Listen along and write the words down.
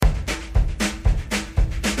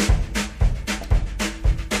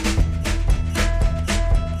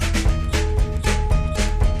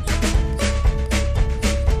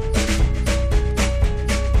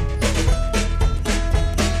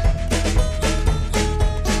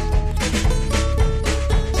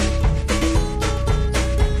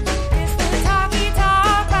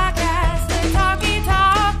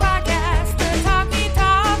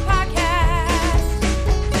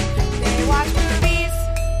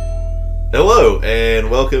Hello, and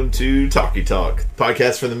welcome to Talkie Talk,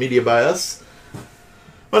 podcast for the media by us.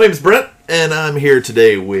 My name is Brent, and I'm here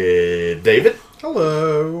today with David.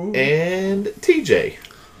 Hello. And TJ.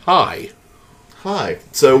 Hi. Hi.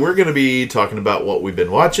 So we're going to be talking about what we've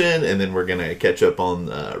been watching, and then we're going to catch up on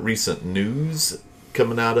recent news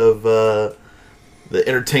coming out of the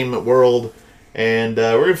entertainment world. And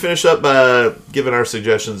we're going to finish up by giving our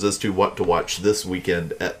suggestions as to what to watch this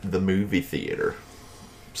weekend at the movie theater.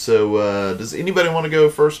 So, does anybody want to go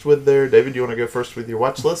first with their... David, do you want to go first with your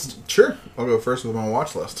watch list? Sure. I'll go first with my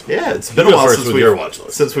watch list. Yeah, it's been a while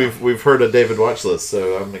since we've we've heard a David watch list,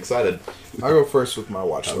 so I'm excited. I'll go first with my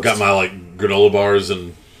watch list. I've got my granola bars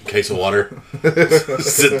and case of water.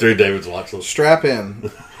 Sit through David's watch list. Strap in.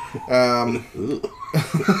 I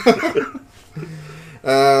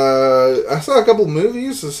saw a couple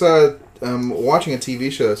movies. I saw watching a TV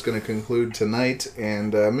show that's going to conclude tonight,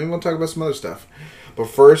 and maybe we'll talk about some other stuff. But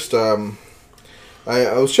first, I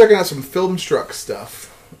was checking out some Filmstruck stuff.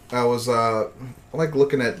 I like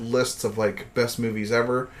looking at lists of best movies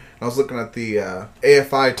ever. I was looking at the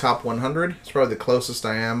AFI Top 100. It's probably the closest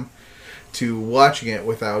I am to watching it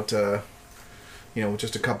without,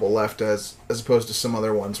 just a couple left, as opposed to some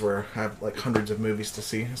other ones where I have hundreds of movies to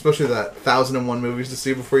see. Especially that 1001 movies to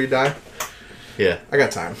see before you die. Yeah, I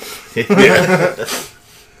got time. Yeah.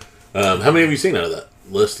 How many have you seen out of that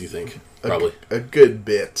list, do you think? Probably. A good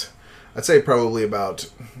bit. I'd say probably about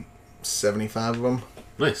 75 of them.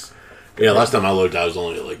 Nice. Yeah, last time I looked, I was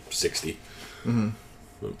only at 60. Mm-hmm.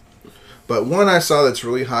 But one I saw that's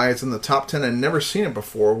really high, it's in the top 10, I'd never seen it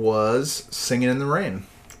before, was Singin' in the Rain.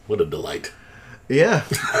 What a delight. Yeah.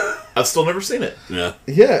 I've still never seen it. Yeah.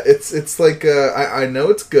 Yeah, it's like, I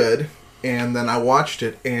know it's good, and then I watched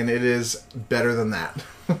it, and it is better than that.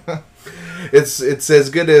 It's as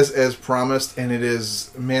good as promised, and it is,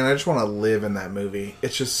 man, I just want to live in that movie.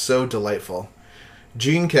 It's just so delightful.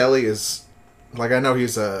 Gene Kelly is, I know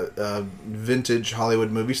he's a vintage Hollywood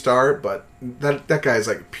movie star, but that guy is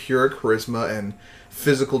pure charisma and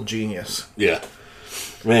physical genius. Yeah.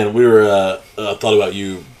 Man, we were, thought about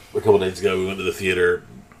you a couple days ago. We went to the theater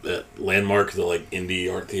at Landmark, the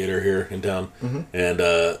indie art theater here in town, mm-hmm. and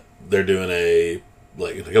they're doing in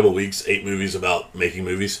a couple of weeks, 8 movies about making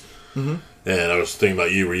movies. Mm-hmm. And I was thinking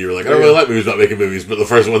about you, where you were I don't really like movies about making movies, but the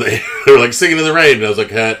first one they were Singing in the Rain, and I was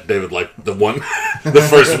David liked the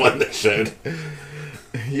first one they showed.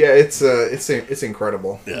 Yeah, it's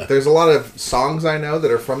incredible. Yeah. There's a lot of songs I know that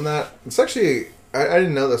are from that. It's actually, I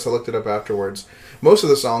didn't know this, I looked it up afterwards. Most of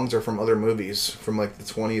the songs are from other movies, from the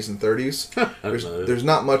 20s and 30s. There's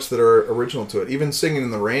not much that are original to it. Even Singing in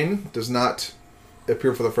the Rain does not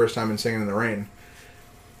appear for the first time in Singing in the Rain.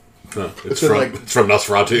 Huh. It's from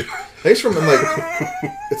Nosferatu. I think it's from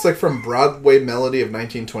it's from Broadway Melody of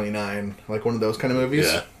 1929, one of those kind of movies.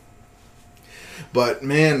 Yeah. But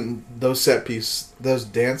man, those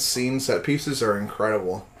dance scene set pieces are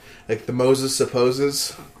incredible. The Moses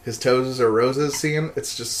supposes his toes are roses scene.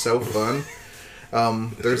 It's just so fun.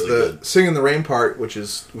 There's really the good. Sing in the Rain part, which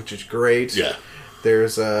is great. Yeah.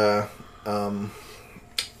 There's Good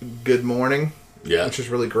Morning. Yeah. Which is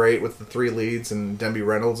really great with the 3 leads and Debbie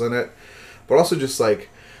Reynolds in it. But also just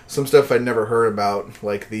some stuff I'd never heard about,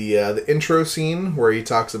 the intro scene where he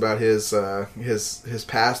talks about his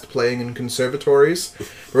past playing in conservatories.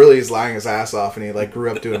 Really, he's lying his ass off, and he grew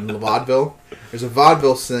up doing vaudeville. There's a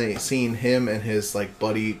vaudeville scene him and his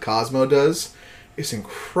buddy Cosmo does. It's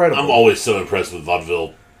incredible. I'm always so impressed with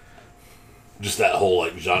vaudeville. Just that whole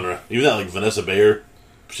genre, even that Vanessa Bayer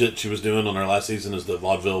shit she was doing on her last season as the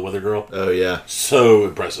vaudeville weather girl. Oh yeah, so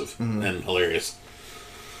impressive mm-hmm. and hilarious.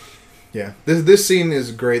 Yeah, this scene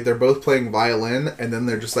is great. They're both playing violin, and then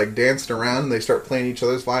they're just dancing around. And they start playing each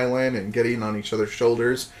other's violin and getting on each other's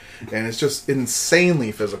shoulders, and it's just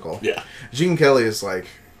insanely physical. Yeah, Gene Kelly is I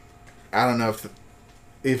don't know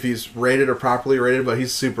if he's rated or properly rated, but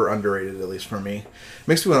he's super underrated, at least for me.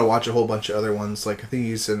 Makes me want to watch a whole bunch of other ones. I think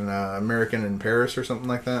he's in American in Paris or something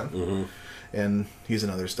like that, mm-hmm. and he's in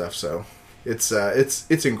other stuff. So it's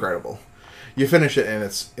incredible. You finish it and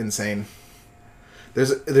it's insane.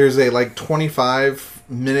 There's a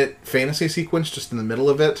 25-minute fantasy sequence just in the middle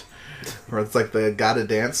of it, where it's the gotta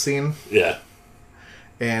dance scene. Yeah.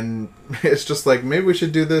 And it's just maybe we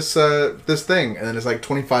should do this thing, and then it's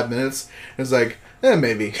 25 minutes, and it's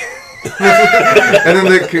maybe. And then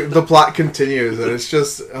the plot continues, and it's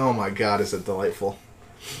just, oh my god, is it delightful.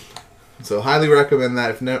 So highly recommend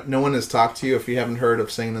that. If no one has talked to you, if you haven't heard of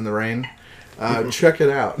Singin' in the Rain, check it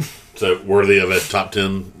out. So worthy of a top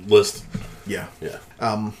 10 list? Yeah. Yeah.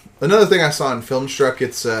 Another thing I saw in Filmstruck,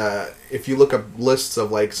 it's if you look up lists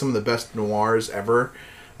of some of the best noirs ever,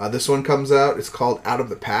 This one comes out. It's called Out of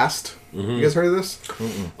the Past. You guys heard of this?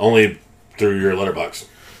 Only through your letterbox.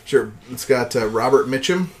 Sure. It's got Robert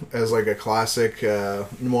Mitchum as like a classic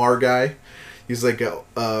noir guy. He's like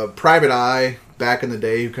a private eye back in the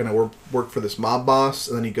day who kind of worked for this mob boss,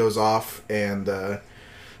 and then he goes off and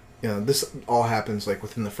this all happens like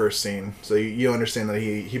within the first scene. So you understand that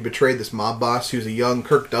he betrayed this mob boss who's a young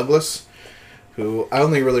Kirk Douglas, who I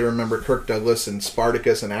only really remember Kirk Douglas and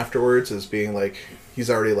Spartacus and afterwards as being like, he's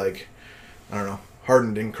already like, I don't know,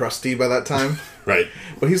 hardened and crusty by that time. Right.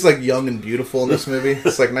 But he's like young and beautiful in this movie.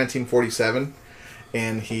 It's like 1947.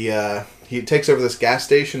 And he takes over this gas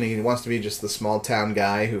station, and he wants to be just the small town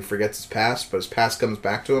guy who forgets his past, but his past comes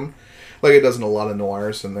back to him, like it does in a lot of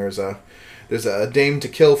noirs. And there's a dame to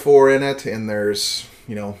kill for in it, and there's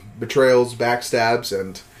betrayals, backstabs,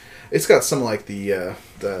 and it's got some like the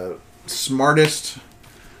smartest,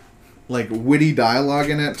 like witty dialogue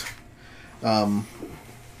in it. Let's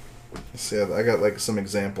see, I got like some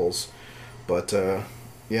examples, but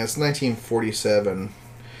it's 1947.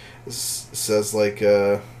 It says like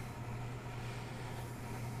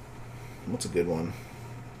what's a good one?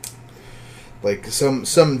 Like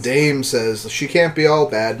some dame says she can't be all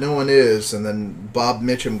bad, no one is, and then Bob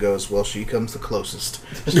Mitchum goes, well, she comes the closest.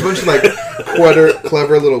 Just a bunch of like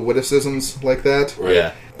clever little witticisms like that. Right.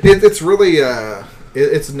 Yeah, it's really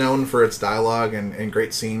it's known for its dialogue and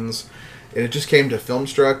great scenes. And it just came to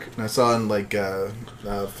Filmstruck, and I saw on like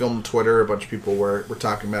film Twitter a bunch of people were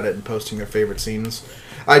talking about it and posting their favorite scenes.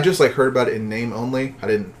 I just like heard about it in name only. I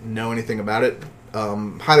didn't know anything about it.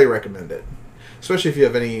 Highly recommend it, especially if you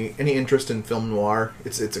have any interest in film noir.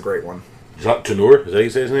 It's a great one. Jacques Tourneur, is that how you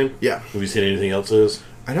say his name? Yeah. Have you seen anything else of his?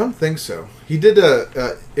 I don't think so. He did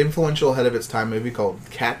a influential ahead of its time movie called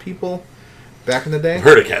Cat People back in the day. I've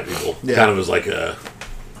heard of Cat People. Yeah. Kind of as like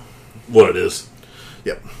what it is.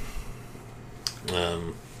 Yep.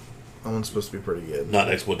 That one's supposed to be pretty good. Not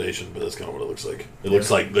exploitation, but that's kind of what it looks like. It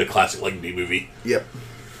looks like the classic like B movie. Yep.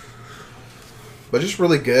 But just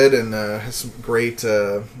really good, and has some great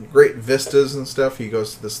vistas and stuff. He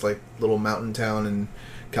goes to this like little mountain town in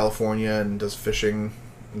California and does fishing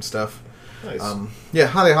and stuff. nice.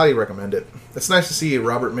 Highly recommend it. It's nice to see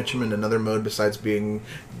Robert Mitchum in another mode besides being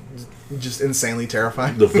just insanely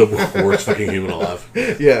terrifying. The worst fucking human alive.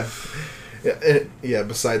 Yeah.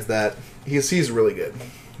 Besides that, he's really good.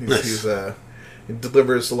 He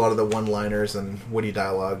delivers a lot of the one-liners and witty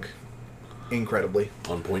dialogue incredibly.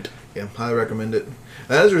 On point. Yeah, highly recommend it.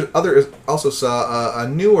 And also saw a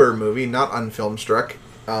newer movie, not on Filmstruck.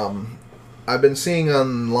 I've been seeing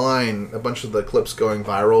online a bunch of the clips going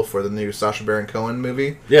viral for the new Sacha Baron Cohen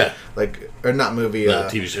movie. Yeah. Or not movie.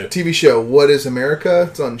 TV show. TV show, What is America?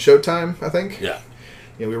 It's on Showtime, I think. Yeah.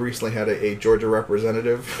 We recently had a Georgia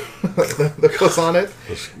representative that was on it.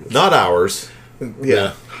 Not ours.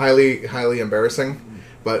 Yeah, highly embarrassing.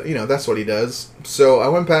 But, that's what he does. So I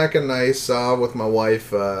went back and I saw with my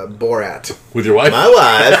wife Borat. With your wife? My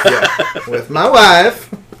wife. Yeah, with my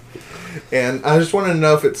wife. And I just wanted to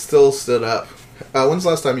know if it still stood up. When's the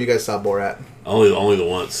last time you guys saw Borat? Only the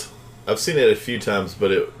once. I've seen it a few times,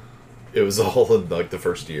 but it was all in like the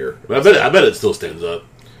first year. I bet it still stands up.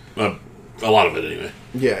 A lot of it anyway.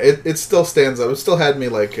 Yeah, it still stands up. It still had me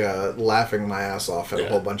like laughing my ass off at a Yeah.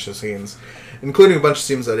 whole bunch of scenes, including a bunch of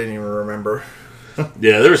scenes I didn't even remember.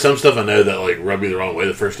 Yeah, there was some stuff I know that like rubbed me the wrong way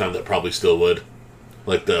the first time that probably still would.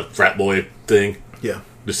 Like the frat boy thing. Yeah.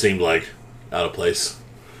 Just seemed like out of place.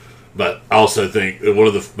 But I also think that one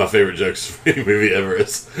of my favorite jokes from any movie ever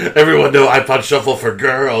is, everyone know iPod Shuffle for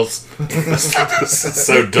girls. This is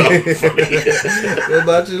so dumb funny.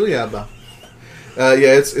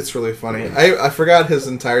 It's really funny. I forgot his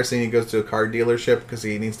entire scene. He goes to a car dealership because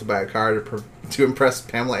he needs to buy a car to impress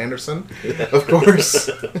Pamela Anderson, of course.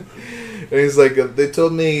 And he's like, they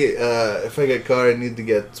told me if I get a car, I need to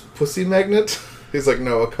get pussy magnet. He's like,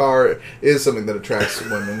 no, a car is something that attracts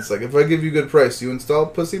women. It's like, if I give you a good price, you install a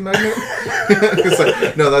pussy magnet? He's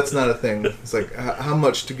like, no, that's not a thing. It's like, how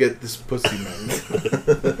much to get this pussy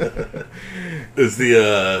magnet? Is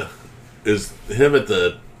him at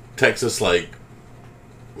the Texas like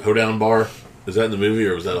hoedown bar? Is that in the movie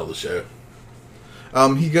or was that on the show?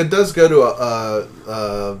 He does go to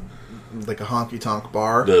a like a honky tonk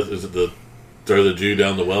bar. Is it the Throw the Jew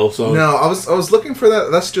Down the Well song? No, I was looking for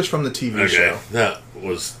that. That's just from the TV show. That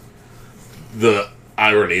was the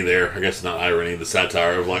irony there. I guess not irony, the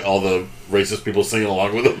satire of like all the racist people singing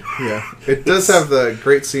along with him. Yeah, it does have the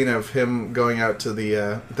great scene of him going out to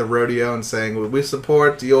the rodeo and saying, "We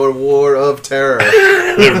support your war of terror."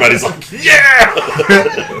 And everybody's like, "Yeah!"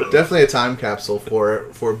 Definitely a time capsule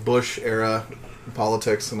for Bush era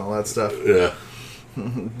politics and all that stuff. Yeah.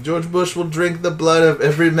 George Bush will drink the blood of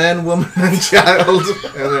every man, woman, and child.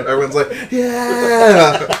 And then everyone's like,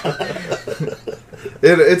 yeah.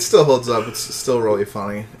 It still holds up. It's still really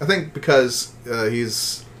funny. I think because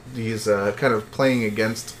he's kind of playing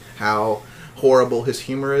against how horrible his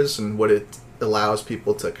humor is and what it allows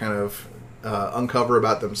people to kind of uncover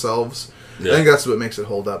about themselves. Yeah. I think that's what makes it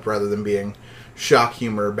hold up, rather than being shock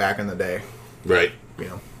humor back in the day. Right.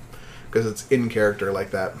 Because it's in character like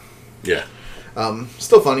that. Yeah.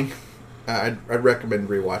 Still funny. I'd recommend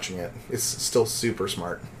rewatching it. It's still super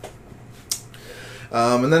smart.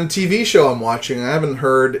 And then a TV show I'm watching. I haven't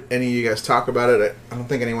heard any of you guys talk about it. I don't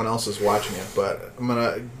think anyone else is watching it, but I'm going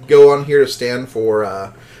to go on here to stand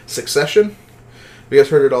for Succession. Have you guys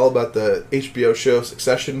heard at all about the HBO show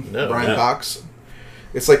Succession? No. Brian Cox.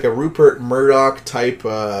 It's like a Rupert Murdoch type,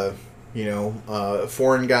 foreign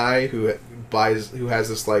guy who has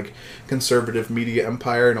this like conservative media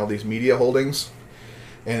empire and all these media holdings.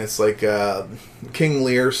 And it's like King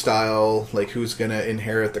Lear style, like who's going to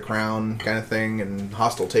inherit the crown kind of thing, and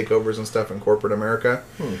hostile takeovers and stuff in corporate America.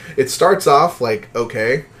 It starts off like,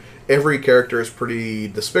 okay, every character is pretty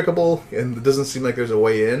despicable, and it doesn't seem like there's a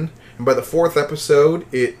way in. And by the 4th episode,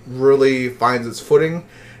 it really finds its footing,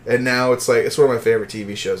 and now it's one of my favorite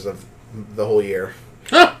TV shows of the whole year.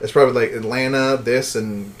 It's probably like Atlanta, this,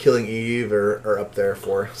 and Killing Eve are up there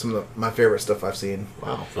for some of my favorite stuff I've seen.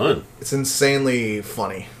 Wow, fun. It's insanely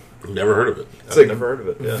funny. Never heard of it. It's like never heard of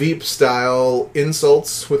it. Yeah. Veep-style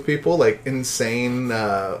insults with people, like insane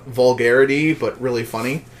vulgarity, but really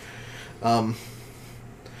funny.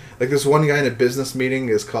 Like this one guy in a business meeting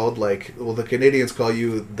is called the Canadians call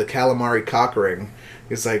you the calamari cock ring.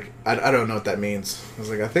 He's like, I don't know what that means. I was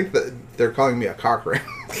like, I think that they're calling me a cock ring.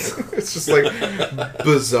 It's just like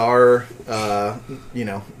bizarre,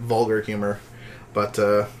 vulgar humor. But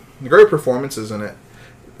great performances in it.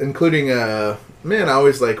 Including, I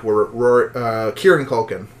always like Kieran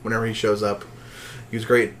Culkin whenever he shows up. He was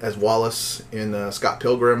great as Wallace in Scott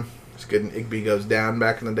Pilgrim. He's good in Igby Goes Down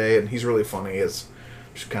back in the day, and he's really funny as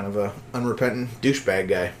just kind of a unrepentant douchebag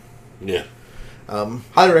guy. Yeah.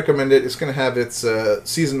 Highly recommend it. It's going to have its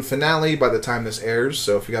season finale by the time this airs,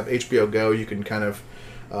 so if you have HBO Go, you can kind of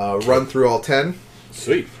run through all 10.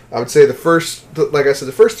 Sweet. I would say the first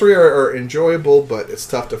 3 are enjoyable, but it's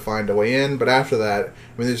tough to find a way in. But after that,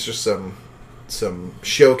 there's just some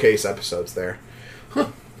showcase episodes there.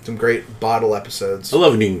 Some great bottle episodes. I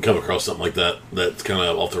love when you can come across something like that that's kind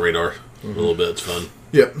of off the radar a little bit. It's fun.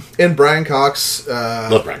 Yep. And Brian Cox.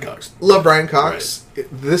 Love Brian Cox. Love Brian Cox. Right.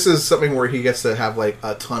 This is something where he gets to have like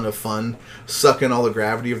a ton of fun, suck in all the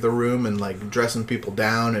gravity of the room, and like dressing people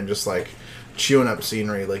down and just like chewing up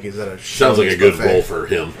scenery like he's at a show. Sounds like a good role for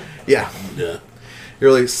him. Yeah. Yeah. He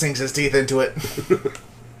really sinks his teeth into it.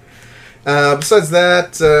 Besides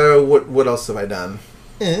that, what else have I done?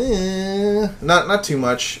 Not too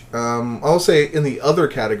much. I'll say in the other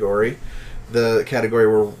category, the category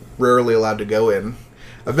we're rarely allowed to go in,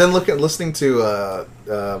 I've been listening to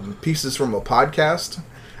pieces from a podcast.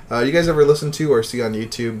 You guys ever listen to or see on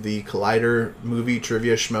YouTube the Collider movie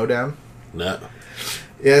trivia schmodown? No.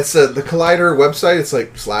 Yeah, it's the Collider website. It's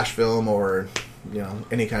like /film or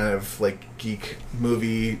any kind of like geek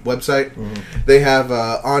movie website. Mm-hmm. They have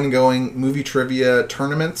ongoing movie trivia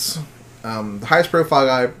tournaments. The highest profile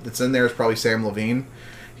guy that's in there is probably Sam Levine.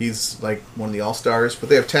 He's like one of the all-stars. But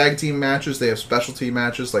they have tag team matches. They have specialty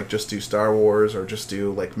matches, like just do Star Wars or just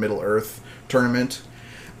do like Middle-earth tournament.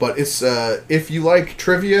 But it's if you like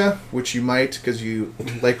trivia, which you might because you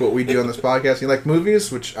like what we do on this podcast, you like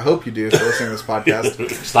movies, which I hope you do if you're listening to this podcast.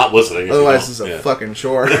 Stop listening. Otherwise, it's a fucking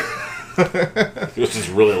chore. You just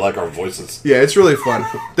really like our voices. Yeah, it's really fun.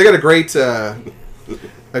 They got a great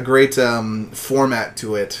format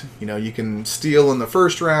to it. You can steal in the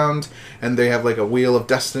first round, and they have like a Wheel of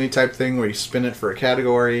Destiny type thing where you spin it for a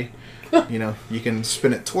category. You can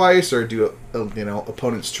spin it twice or do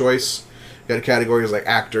opponent's choice. You got categories like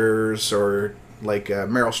actors or like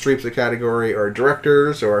Meryl Streep's a category, or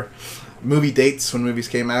directors, or movie dates when movies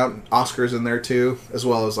came out. Oscars in there too, as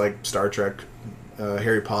well as like Star Trek,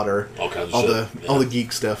 Harry Potter, all kinds of shit. All the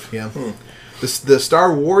geek stuff. Yeah. The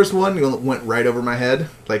Star Wars one went right over my head.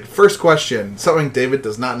 Like, first question, something David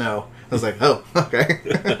does not know. I was like, oh,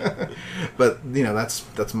 okay. But,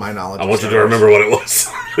 that's my knowledge. I want you to remember what it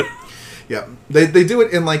was. Yeah. They do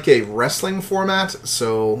it in, like, a wrestling format,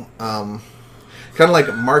 so, kind of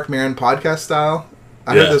like Mark Maron podcast style.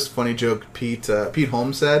 I heard this funny joke Pete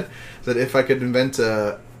Holmes said, that if I could invent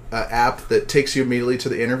a app that takes you immediately to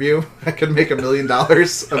the interview, I could make $1 million of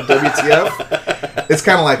WTF. It's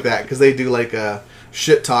kind of like that, because they do like a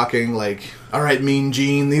shit talking, like, all right, Mean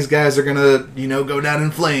Gene, these guys are gonna go down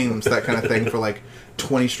in flames, that kind of thing, for like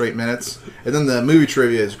 20 straight minutes. And then the movie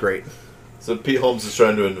trivia is great. So Pete Holmes is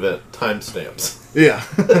trying to invent timestamps. Yeah.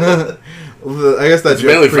 I guess that's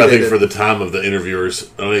mainly for, I think, for the time of the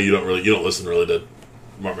interviewers. I know you don't listen really to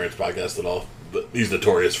Mark Maron's podcast at all, but he's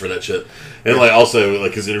notorious for that shit. And like also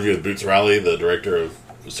like his interview with Boots Riley, the director of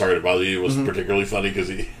Sorry to Bother You, was particularly funny because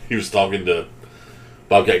he was talking to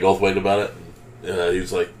Bobcat Goldthwait about it. He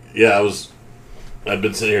was like, "Yeah, I've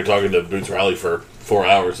been sitting here talking to Boots Riley for 4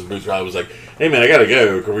 hours," and Boots Riley was like, "Hey man, I gotta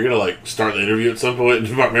go. Are we gonna like start the interview at some point?"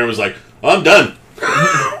 And Mark Maron was like, "Oh, I'm done.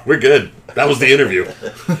 We're good. That was the interview.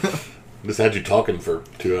 Just had you talking for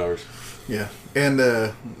 2 hours." Yeah, and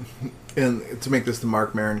to make this the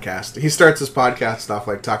Mark Maron cast, he starts his podcast off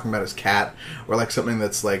like talking about his cat or like something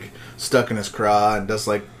that's like stuck in his craw, and does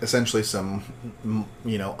like essentially some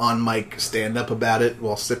on mic stand up about it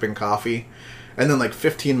while sipping coffee, and then like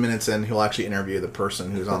 15 minutes in, he'll actually interview the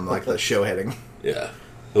person who's on like the show heading. Yeah,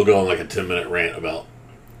 he'll go on like a 10-minute rant about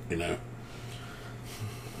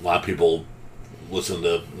why people listen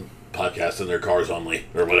to podcasts in their cars only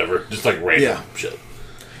or whatever, just like random shit.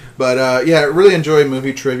 But really enjoy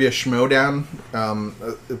movie trivia schmodown,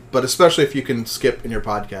 but especially if you can skip in your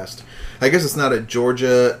podcast. I guess it's not a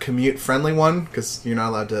Georgia commute friendly one because you're not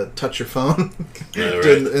allowed to touch your phone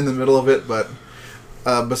in the middle of it. But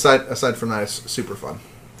aside from that, it's super fun.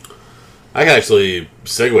 I can actually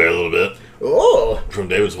segue a little bit from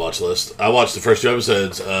David's watch list. I watched the first 2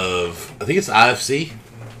 episodes of, I think it's IFC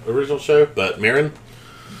original show, but Marin.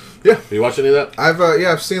 Yeah, have you watched any of that?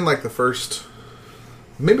 I've seen like the first.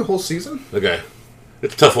 Maybe the whole season? Okay.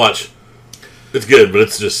 It's a tough watch. It's good, but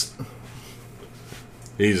it's just...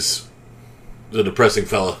 He's a depressing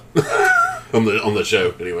fella on the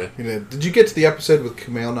show, anyway. Did you get to the episode with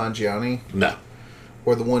Kumail Nanjiani? No.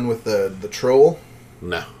 Or the one with the troll?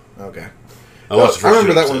 No. Okay. I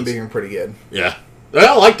remember that one being pretty good. Yeah.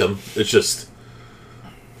 I liked him. It's just...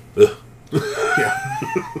 Ugh. Yeah.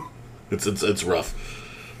 It's rough.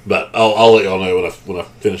 But I'll let y'all know when I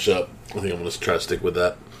finish up. I think I'm going to try to stick with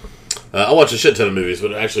that. I watch a shit ton of movies,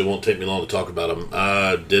 but it actually won't take me long to talk about them.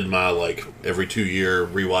 I did my, every 2-year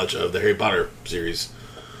rewatch of the Harry Potter series.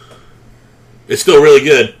 It's still really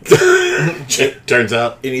good. Turns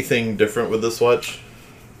out. Anything different with this watch?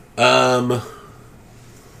 Not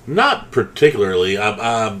particularly.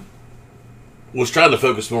 I was trying to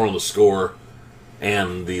focus more on the score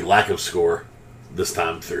and the lack of score this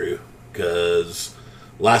time through, because...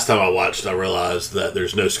 Last time I watched, I realized that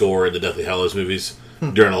there's no score in the Deathly Hallows movies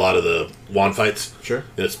during a lot of the wand fights. Sure.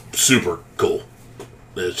 And it's super cool.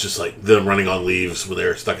 It's just like them running on leaves when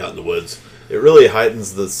they're stuck out in the woods. It really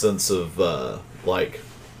heightens the sense of,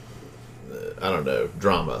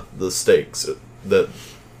 drama, the stakes. That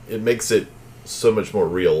it makes it so much more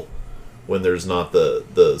real when there's not the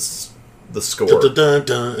score. Dun, dun, dun,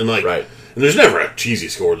 dun, and right. And there's never a cheesy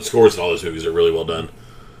score. The scores in all those movies are really well done.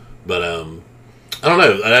 But, I don't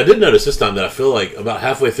know. I did notice this time that I feel like about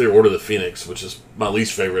halfway through Order of the Phoenix, which is my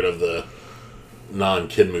least favorite of the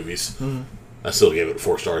non-kid movies, I still gave it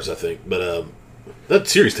 4 stars, I think. But that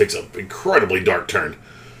series takes an incredibly dark turn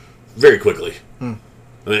very quickly. I mean,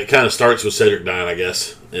 it kind of starts with Cedric dying, I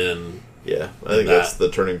guess. And I think that's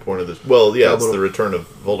the turning point of this. Well, yeah, it's the return of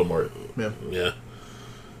Voldemort. Yeah.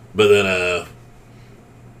 But then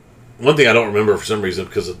one thing I don't remember for some reason,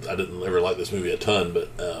 because I didn't ever like this movie a ton,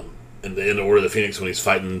 but... in the end of Order of the Phoenix, when he's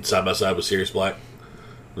fighting side by side with Sirius Black,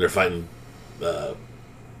 when they're fighting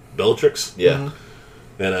Bellatrix, and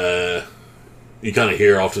you kind of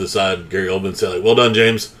hear off to the side Gary Oldman say like, "Well done,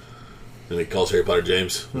 James," and he calls Harry Potter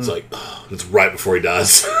James. It's like it's right before he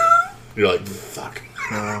dies. You're like, "Fuck,"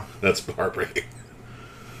 that's heartbreaking.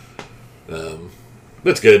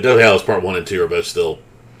 That's good. Deathly Hallows Part 1 and 2 are both still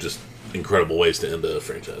just incredible ways to end a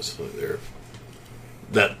franchise. Like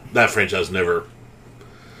that franchise never.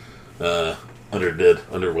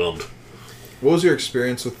 Underwhelmed. What was your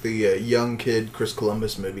experience with the young kid Chris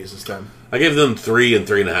Columbus movies this time? I gave them 3 and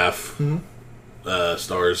 3.5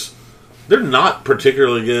 stars. They're not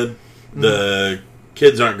particularly good. The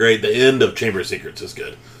kids aren't great. The end of Chamber of Secrets is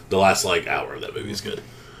good. The last hour of that movie is good.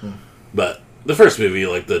 But the first movie,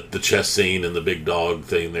 the chess scene and the big dog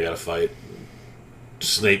thing they got to fight,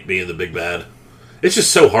 Snape being the big bad. It's just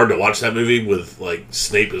so hard to watch that movie with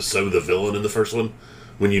Snape is so the villain in the first one.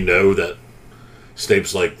 When you know that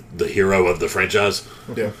Snape's the hero of the franchise.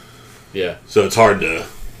 Yeah. Yeah. So it's hard to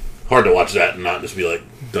watch that and not just be like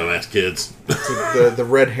dumbass kids. It's the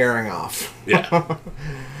red herring off. Yeah.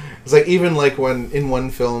 It's even when in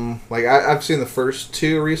one film, I've seen the first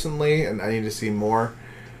 2 recently, and I need to see more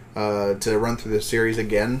to run through the series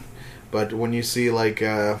again. But when you see is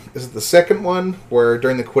it the second one where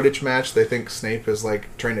during the Quidditch match they think Snape is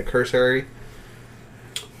trying to curse Harry?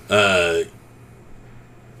 Uh,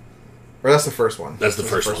 Or that's the first one. that's the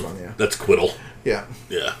first one. Yeah. That's Quiddle. Yeah.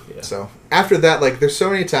 Yeah. So after that, like, there's so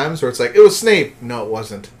many times where it's like, it was Snape. No, it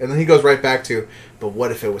wasn't. And then he goes right back to, but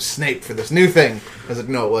what if it was Snape for this new thing? I was like,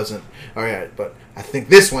 no, it wasn't. All right, but I think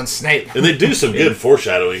this one's Snape. And they do some good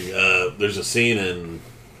foreshadowing. There's a scene in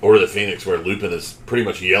Order of the Phoenix where Lupin is pretty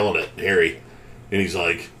much yelling at Harry, and he's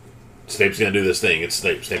like, Snape's gonna do this thing. It's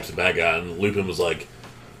Snape. Snape's the bad guy. And Lupin was like,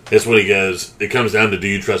 that's when he goes, it comes down to, do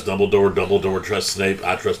you trust Dumbledore? Dumbledore trusts Snape.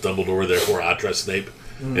 I trust Dumbledore, therefore I trust Snape.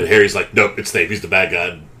 And Harry's like, nope, it's Snape. He's the bad guy.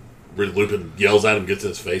 And Lupin yells at him, gets in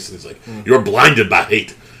his face, and he's like, you're blinded by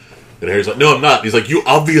hate. And Harry's like, no, I'm not. He's like, you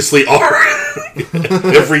obviously are.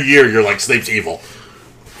 Every year you're like, Snape's evil.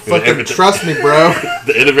 Fucking trust me, bro. At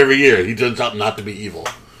the end of every year, he turns out not to be evil.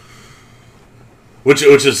 Which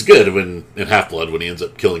is good when in Half-Blood, when he ends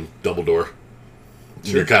up killing Dumbledore.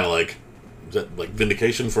 Sure. You're kind of like, is that like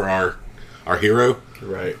vindication for our hero?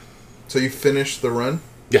 Right. So you finished the run?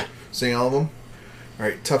 Yeah. Seeing all of them? All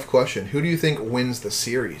right, tough question. Who do you think wins the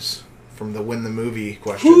series? From the win the movie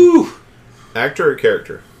question. Whew. Actor or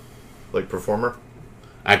character? Like performer?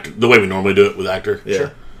 Actor, the way we normally do it with actor. Yeah.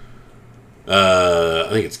 Sure. I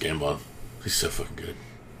think it's Gambon. He's so fucking good.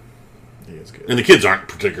 He is good. And the kids aren't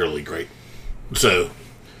particularly great. So,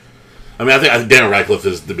 I mean, I think Daniel Radcliffe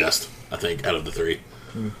is the best, I think, out of the three.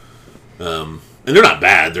 And they're not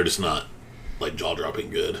bad. They're just not, like, jaw-dropping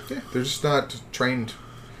good. Yeah, they're just not trained.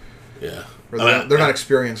 Yeah. Or they're not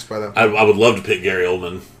experienced by that. I would love to pick Gary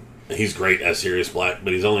Oldman. He's great as Sirius Black,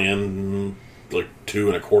 but he's only in, like,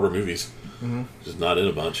 2.25 movies. Just not in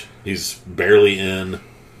a bunch. He's barely in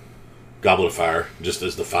Goblet of Fire, just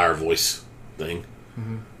as the fire voice thing.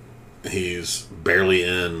 He's barely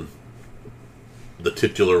in the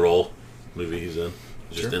titular role movie he's in.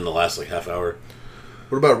 Just in the last, like, half hour.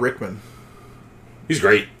 What about Rickman? He's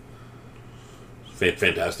great.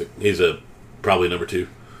 Fantastic. He's probably number 2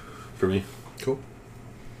 for me. Cool.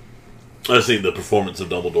 I just think the performance of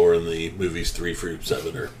Dumbledore in the movies 3 through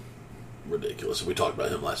 7 are ridiculous. We talked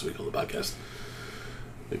about him last week on the podcast.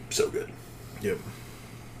 So good. Yep.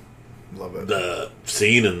 Love it. The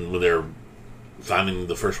scene and when they're finding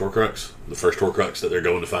the first Horcrux that they're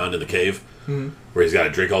going to find in the cave, where he's got to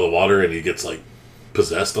drink all the water and he gets like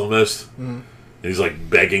possessed almost, and he's like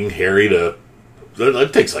begging Harry to.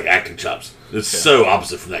 It takes like acting chops. It's so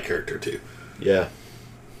opposite from that character too. Yeah.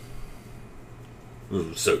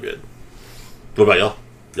 So good. What about y'all?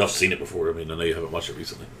 Y'all have seen it before. I mean, I know you haven't watched it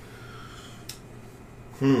recently.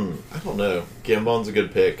 I don't know. Gambon's a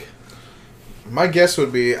good pick. My guess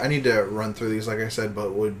would be, I need to run through these like I said,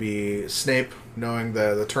 but would be Snape knowing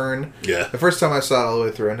the turn. Yeah. The first time I saw it all the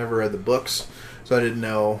way through, I never read the books, so I didn't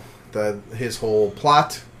know his whole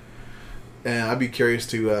plot. And I'd be curious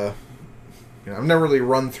to, I've never really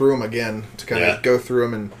run through them again to kind of go through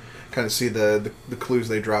them and kind of see the clues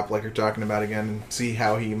they drop, like you're talking about again, and see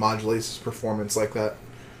how he modulates his performance like that.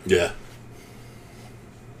 Yeah.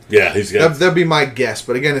 Yeah, he's got... That'd be my guess,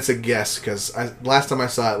 but again, it's a guess, because last time I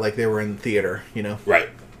saw it, like, they were in theater, you know? Right.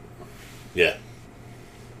 Yeah.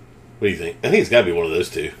 What do you think? I think it's got to be one of those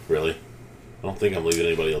two, really. I don't think I'm leaving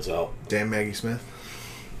anybody else out. Damn Maggie Smith.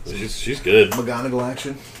 She's good. McGonagall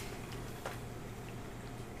action.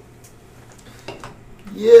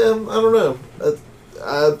 Yeah, I don't know.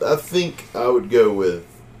 I think I would go with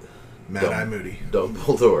Mad Eye Moody.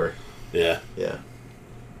 Dumbledore. Yeah. Yeah.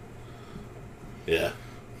 Yeah.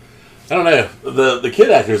 I don't know. The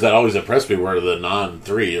kid actors that always impressed me were the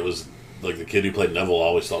non-3. It was like the kid who played Neville I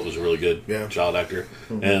always thought was a really good child actor.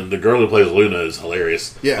 And the girl who plays Luna is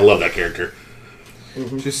hilarious. Yeah. I love that character.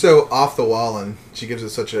 She's so off the wall, and she gives it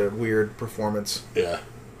such a weird performance. Yeah.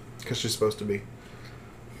 Because she's supposed to be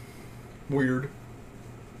weird.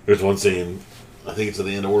 There's one scene, I think it's at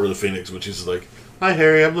the end of Order of the Phoenix, when she's just like, "Hi,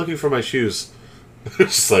 Harry, I'm looking for my shoes." It's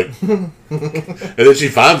just like... and then she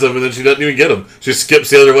finds them, and then she doesn't even get them. She skips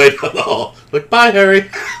the other way down the hall. Like, "Bye, Harry."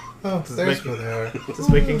 Oh, there's where they are. Just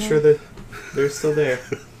making sure that they're still there.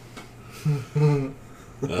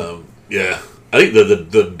 Yeah. I think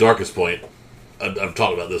the darkest point, I've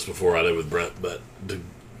talked about this before, I know with Brett, but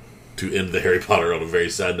to end the Harry Potter on a very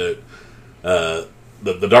sad note,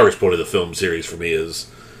 the darkest point of the film series for me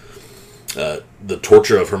is the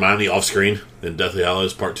torture of Hermione off screen in Deathly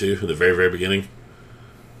Hallows Part 2 in the very, very beginning.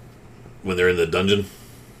 When they're in the dungeon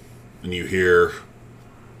and you hear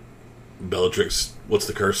Bellatrix, what's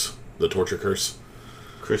the curse? The torture curse?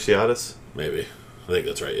 Cruciatus? Maybe. I think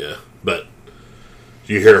that's right, yeah. But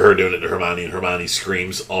you hear her doing it to Hermione, and Hermione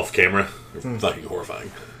screams off camera. Fucking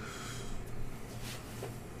horrifying.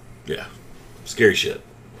 Yeah. Scary shit.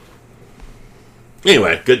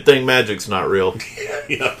 Anyway. Good thing magic's not real.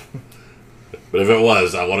 Yeah. But if it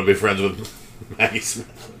was, I want to be friends with Maggie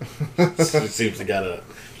Smith. She seems to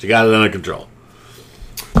she got it under control.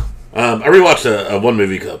 I rewatched a one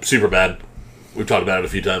movie called Superbad. We've talked about it a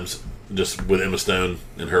few times, just with Emma Stone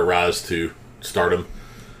and her rise to stardom.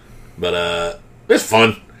 But it's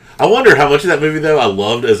fun. I wonder how much of that movie, though, I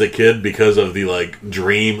loved as a kid because of the, like,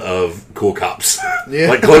 dream of cool cops. Yeah.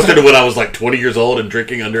 Like, closer to when I was, like, 20 years old and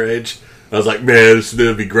drinking underage. I was like, man, this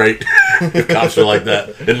would be great if cops were like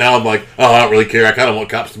that. And now I'm like, oh, I don't really care. I kind of want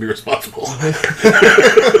cops to be responsible.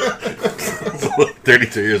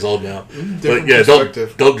 32 years old now. But yeah,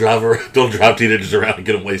 don't drive teenagers around and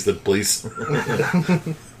get them wasted, please.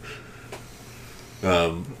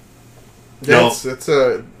 It's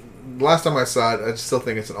a. Last time I saw it, I still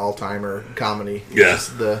think it's an all-timer comedy. Yeah,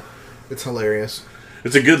 it's hilarious.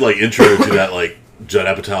 It's a good like intro to that like Judd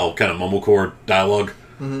Apatow kind of mumblecore dialogue.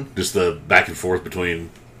 Mm-hmm. Just the back and forth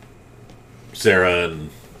between Sarah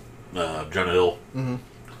and Jonah Hill. Mm-hmm.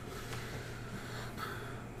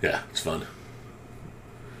 Yeah, it's fun.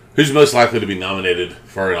 Who's most likely to be nominated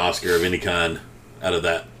for an Oscar of any kind out of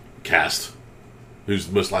that cast?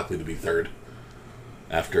 Who's most likely to be third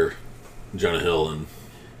after Jonah Hill and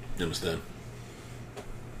Emma Stone?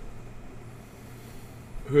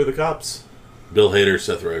 Who are the cops? Bill Hader,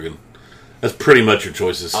 Seth Rogen. That's pretty much your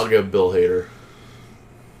choices. I'll go Bill Hader.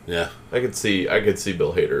 Yeah, I could see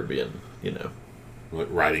Bill Hader being, like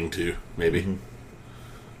writing too, maybe.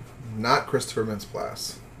 Mm-hmm. Not Christopher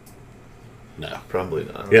Mintz-Plasse. No, probably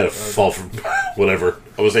not. He had to fall from whatever.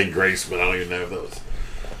 I was saying Grace, but I don't even know if that was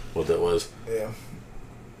what that was. Yeah.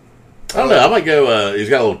 I don't know. I might go. He's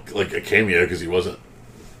got a little, like a cameo because he wasn't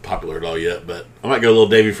popular at all yet. But I might go a little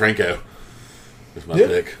Davy Franco. That's my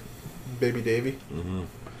pick. Baby Davy. Mm-hmm.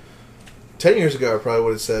 10 years ago, I probably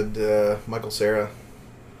would have said Michael Cera.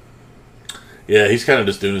 Yeah, he's kind of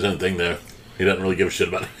just doing his own thing though. He doesn't really give a shit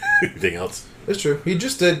about anything else. That's true. He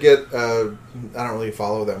just did get, I don't really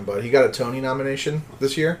follow them, but he got a Tony nomination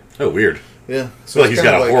this year. Oh, weird. Yeah. I feel like he's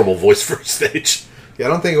got a horrible voice for stage. Yeah, I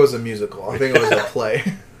don't think it was a musical. I think it was a play.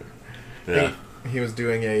 Yeah. He was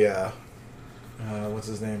doing a, what's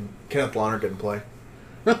his name? Kenneth Lonergan play.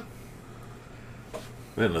 Huh.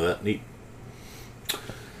 I didn't know that. Neat.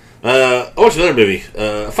 I watched another movie.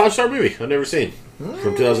 A 5-star movie I've never seen.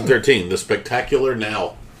 From 2013. The Spectacular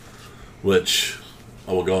Now. Which...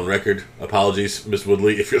 I will go on record. Apologies, Miss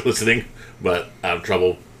Woodley, if you're listening, but I have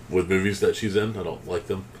trouble with movies that she's in. I don't like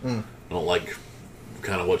them. I don't like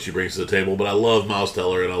kind of what she brings to the table, but I love Miles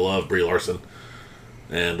Teller and I love Brie Larson.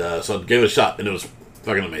 And so I gave it a shot, and it was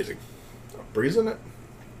fucking amazing. Brie's in it?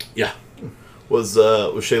 Yeah. Was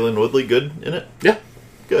Shailene Woodley good in it? Yeah.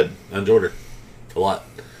 Good. I enjoyed her a lot.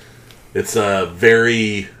 It's a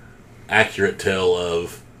very accurate tale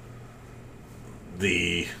of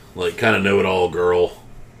the... like, kind of know-it-all girl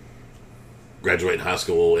graduating high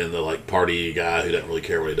school and the, like, party guy who doesn't really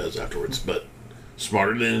care what he does afterwards, but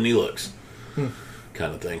smarter than he looks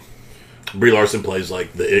kind of thing. Brie Larson plays,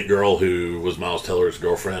 like, the it girl who was Miles Teller's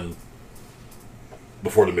girlfriend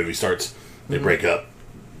before the movie starts. They break up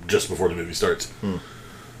just before the movie starts.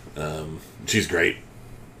 She's great,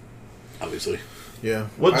 obviously. Yeah.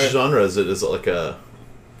 What genre is it? Is it like a...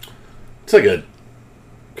 It's like a...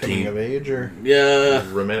 coming of age, or... Yeah.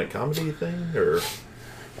 romantic comedy thing, or...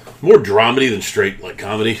 more dramedy than straight, like,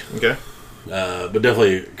 comedy. Okay. But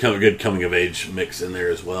definitely a good coming-of-age mix in there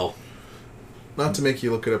as well. Not to make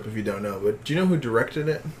you look it up if you don't know, but do you know who directed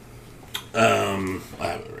it? I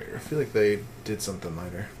have it right here. I feel like they did something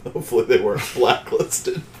later. Hopefully they weren't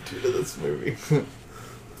blacklisted due to this movie.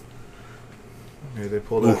 Okay, they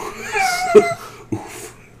pulled up.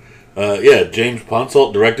 Oof. Yeah, James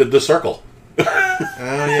Ponsoldt directed The Circle.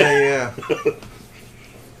 Oh, yeah.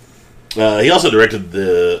 He also directed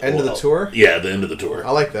the... End of the tour? Yeah, the end of the tour.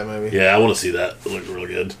 I like that movie. Yeah, I want to see that. It looked really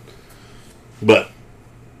good. But,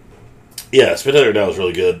 yeah, Spectacular Now was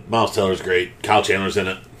really good. Miles Teller's great. Kyle Chandler's in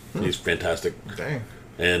it. He's fantastic. Dang.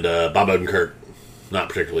 And Bob Odenkirk, not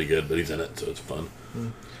particularly good, but he's in it, so it's fun.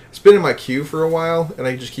 It's been in my queue for a while, and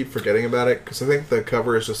I just keep forgetting about it, because I think the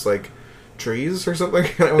cover is just like trees or something,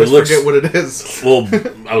 and I always forget what it is. Well,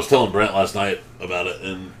 I was telling Brent last night about it,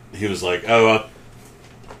 and he was like, oh, I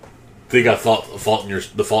think I thought The Fault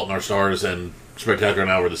in Our Stars and Spectacular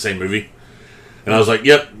Now were the same movie. And I was like,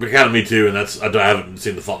 yep, kind of me too, and I haven't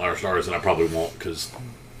seen The Fault in Our Stars, and I probably won't, because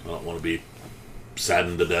I don't want to be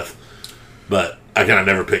saddened to death. But I kind of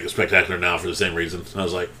never picked Spectacular Now for the same reason. I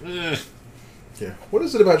was like, eh. Yeah. What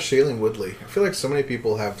is it about Shailene Woodley? I feel like so many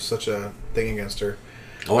people have such a thing against her.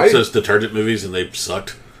 I watched those detergent movies, and they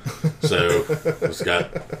sucked. So I just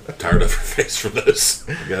got tired of her face from those,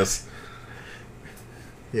 I guess.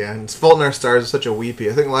 Yeah, and Fault in Our Stars is such a weepy.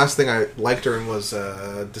 I think the last thing I liked her in was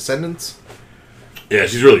Descendants. Yeah,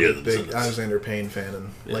 she's really good. Big Alexander Payne fan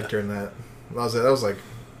and liked her in that. That was like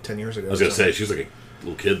 10 years ago. I was going to say, she was like a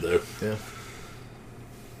little kid, though. Yeah.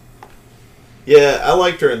 Yeah, I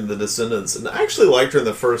liked her in The Descendants, and I actually liked her in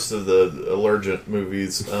the first of the Allergent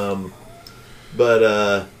movies.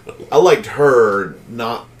 But I liked her.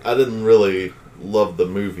 I didn't really love the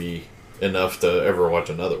movie enough to ever watch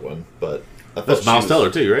another one. But I thought That's Miles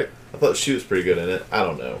Teller too, right? I thought she was pretty good in it. I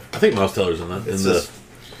don't know. I think Miles Teller's in that. It's this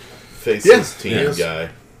faceless teen guy.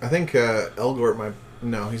 I think Elgort might.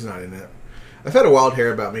 No, he's not in it. I've had a wild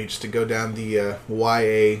hair about me just to go down the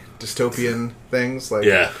YA dystopian things, like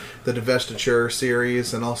the Divestiture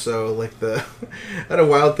series, and also like I had a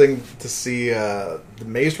wild thing to see the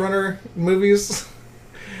Maze Runner movies.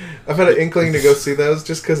 I've had an inkling to go see those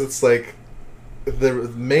just because it's like the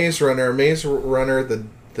Maze Runner,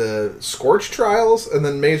 the Scorch Trials, and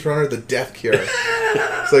then Maze Runner, the Death Cure.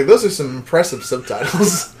 It's like those are some impressive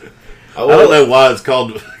subtitles. I don't know why it's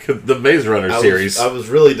called the Maze Runner series. I was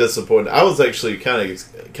really disappointed. I was actually kind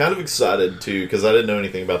of excited too because I didn't know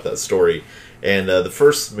anything about that story. And the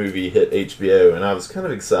first movie hit HBO, and I was kind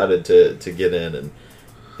of excited to get in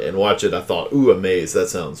and watch it. I thought, ooh, a maze, that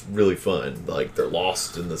sounds really fun. Like they're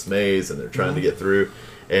lost in this maze and they're trying to get through.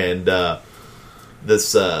 And the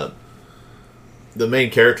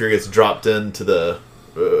main character gets dropped into the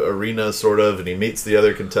arena, sort of, and he meets the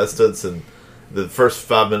other contestants. And the first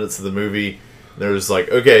 5 minutes of the movie, there's like,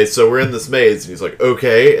 okay, so we're in this maze. And he's like,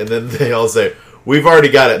 okay. And then they all say, we've already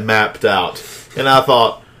got it mapped out. And I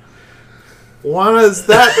thought, why is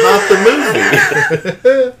that not the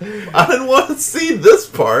movie? I didn't want to see this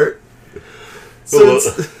part. So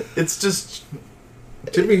it's just...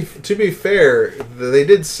 To be fair, they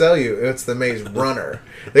did sell you. It's the Maze Runner.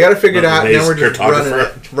 They got to figure it out. Now we're just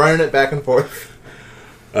running it back and forth.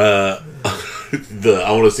 I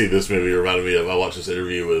want to see this movie. Reminded me of, I watched this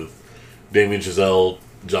interview with Damien Chazelle,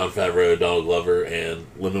 Jon Favreau, Donald Glover, and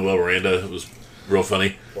Lin-Manuel Miranda. It was real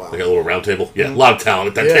funny. Wow. Like a little round table. Yeah, a lot of talent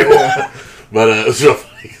at that table. Yeah. But it was real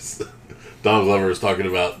funny. Donald Glover was talking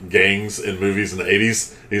about gangs in movies in the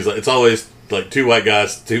 80s. He's like, it's always like 2 white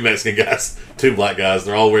guys, 2 Mexican guys, 2 black guys.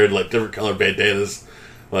 They're all wearing like different colored bandanas.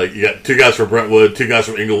 Like, you got 2 guys from Brentwood, 2 guys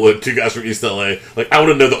from Inglewood, 2 guys from East LA. Like, I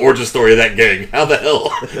want to know the origin story of that gang. How the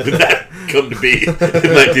hell did that come to be in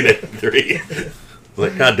 1983?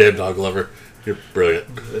 Like, goddamn, Donald Glover. You're brilliant.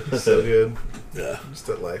 So good. Yeah. Just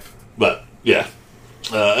that life. But, yeah.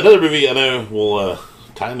 Another movie I know will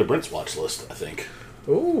tie into Brent's watch list, I think.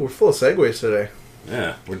 Ooh, we're full of segues today.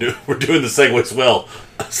 Yeah, we're doing the segues well,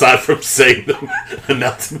 aside from saying them,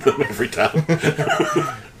 announcing them every time.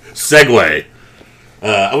 Segue.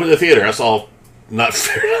 I went to the theater. I saw not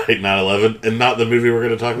Fahrenheit 9/11 and not the movie we're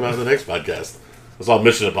going to talk about in the next podcast. I saw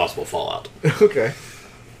Mission Impossible Fallout. Okay.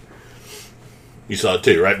 You saw it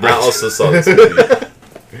too, right, Brent? I also saw this movie.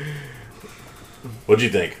 What'd you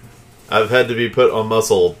think? I've had to be put on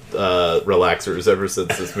muscle relaxers ever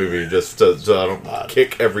since this movie, just so I don't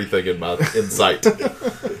kick everything in sight.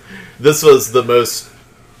 This was the most...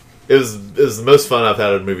 It was the most fun I've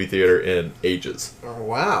had at a movie theater in ages. Oh,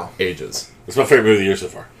 wow. Ages. It's my favorite movie of the year so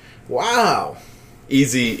far. Wow.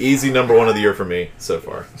 Easy number 1 of the year for me so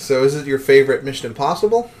far. So is it your favorite Mission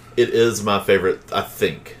Impossible? It is my favorite, I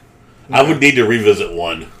think. I would need to revisit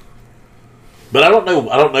 1. But I don't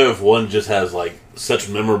know if 1 just has like such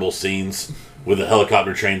memorable scenes with the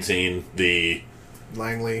helicopter train scene, the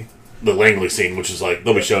Langley scene, which is like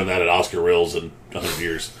they'll be showing that at Oscar Reels in 100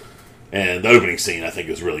 years. And the opening scene, I think,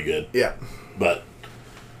 is really good. Yeah. But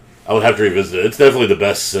I would have to revisit it. It's definitely the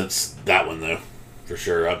best since that one, though. For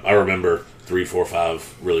sure. I remember 3, 4,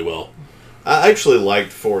 5 really well. I actually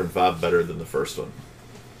liked 4 and 5 better than the first one.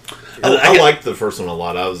 I liked the first one a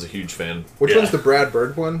lot. I was a huge fan. Which one's the Brad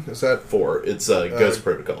Bird one? Is that 4? It's Ghost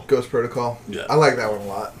Protocol. Ghost Protocol. Yeah. I like that one a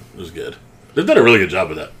lot. It was good. They've done a really good job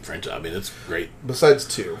with that franchise. I mean, it's great. Besides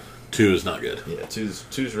 2. 2 is not good. Yeah,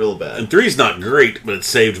 2's real bad. And 3's not great, but it's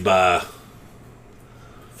saved by...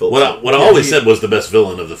 What I always said was the best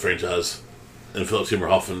villain of the franchise, and Philip Seymour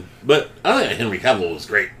Hoffman. But I think Henry Cavill was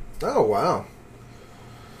great. Oh, wow.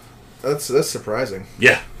 That's surprising.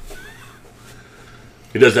 Yeah.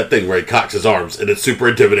 He does that thing where he cocks his arms, and it's super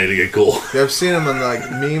intimidating and cool. Yeah, I've seen him in like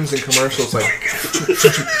memes and commercials, like...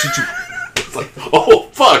 It's like, oh,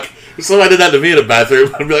 fuck. If somebody did that to me in a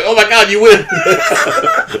bathroom, I'd be like, oh my god, you win.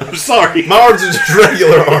 I'm sorry. My arms are just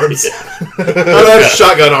regular arms. I don't have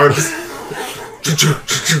shotgun arms.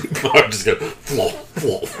 My arms just go, flow.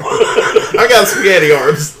 I got spaghetti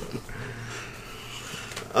arms.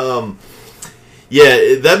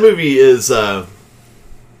 Yeah, that movie is...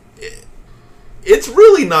 it's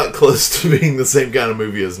really not close to being the same kind of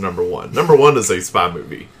movie as number one. Number one is a spy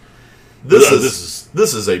movie. This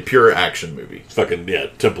is a pure action movie. Fucking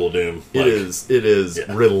Temple of Doom. It is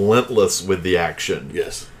relentless with the action.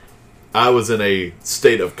 Yes. I was in a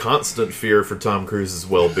state of constant fear for Tom Cruise's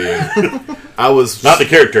well-being. I was not the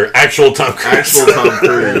character, actual Tom Cruise. Actual Tom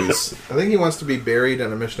Cruise. I think he wants to be buried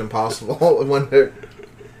in a Mission Impossible.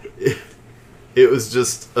 It was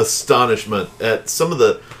just astonishment at some of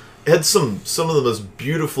the most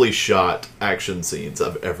beautifully shot action scenes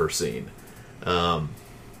I've ever seen.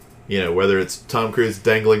 Whether it's Tom Cruise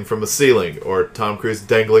dangling from a ceiling, or Tom Cruise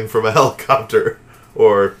dangling from a helicopter,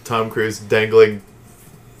 or Tom Cruise dangling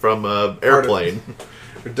from an airplane.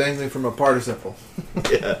 Or dangling from a participle.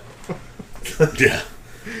 Yeah. Yeah.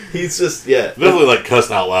 He's just, definitely like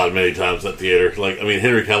cussing out loud many times at theater. Like, I mean,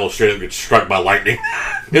 Henry Cavill straight up gets struck by lightning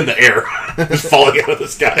in the air, just falling out of the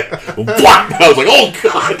sky. Blah! I was like, oh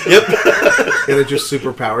god! Yep. And it just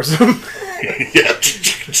superpowers him. Yeah.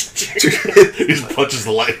 He just punches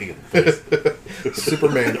the lightning in the face.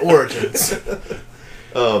 Superman Origins.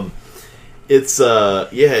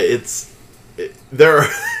 There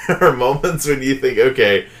are moments when you think,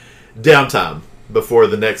 okay, downtime before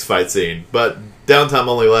the next fight scene, but downtime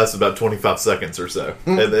only lasts about 25 seconds or so,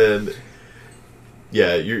 and then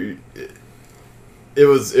it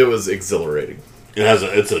was exhilarating.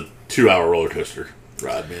 It's a 2-hour roller coaster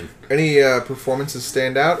ride, man. Any performances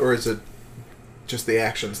stand out, or is it just the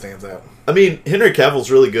action stands out? I mean, Henry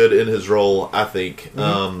Cavill's really good in his role, I think.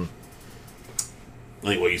 I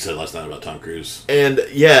think what you said last night about Tom Cruise. And,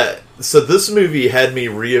 so this movie had me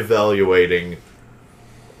reevaluating...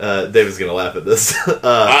 David's going to laugh at this.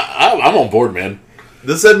 I'm on board, man.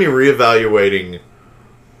 This had me reevaluating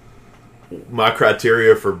my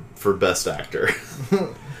criteria for Best Actor.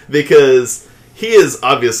 Because he is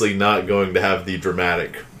obviously not going to have the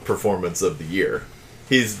dramatic performance of the year.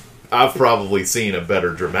 I've probably seen a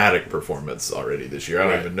better dramatic performance already this year. I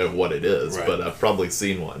don't even know what it is, but I've probably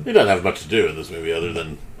seen one. He doesn't have much to do in this movie other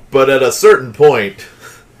than... But at a certain point,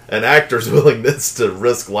 an actor's willingness to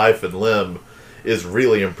risk life and limb is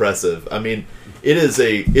really impressive. I mean, it is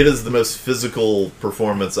the most physical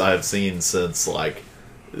performance I have seen since, like,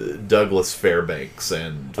 Douglas Fairbanks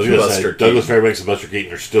and Buster Keaton. Douglas Fairbanks and Buster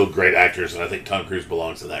Keaton are still great actors, and I think Tom Cruise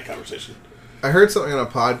belongs in that conversation. I heard something on a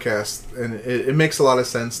podcast, and it makes a lot of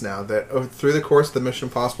sense now, that through the course of the Mission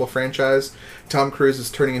Impossible franchise, Tom Cruise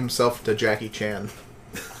is turning himself into Jackie Chan.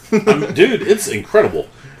 Dude, it's incredible.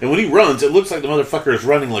 And when he runs, it looks like the motherfucker is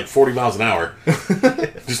running like 40 miles an hour.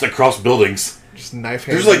 Just across buildings. Just knife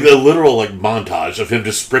handling. There's like the literal montage of him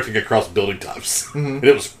just sprinting across building tops. Mm-hmm. And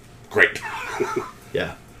it was great.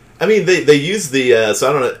 Yeah. I mean, they use the... so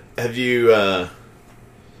I don't know... Have you...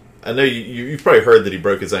 I know you've probably heard that he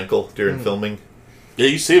broke his ankle during filming. Yeah,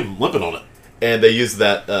 you see him limping on it. And they use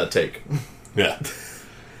that take. Yeah.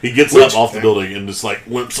 He gets up off the building and just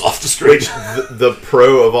limps off the street. The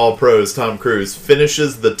pro of all pros, Tom Cruise,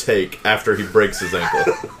 finishes the take after he breaks his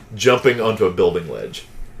ankle, jumping onto a building ledge.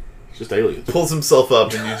 It's just aliens. Pulls himself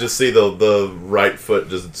up, and you just see the right foot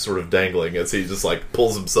just sort of dangling as he just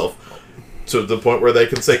pulls himself to the point where they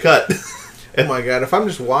can say cut. Oh my god, if I'm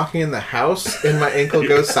just walking in the house and my ankle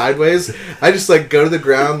goes sideways, I just go to the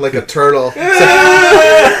ground like a turtle.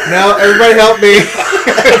 No, everybody help me.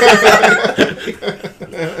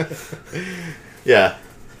 Yeah.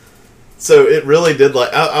 So it really did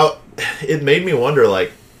it made me wonder,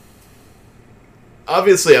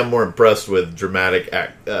 obviously I'm more impressed with dramatic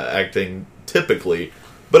acting typically,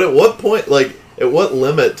 but at what point, at what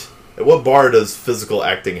limit, at what bar does physical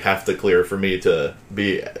acting have to clear for me to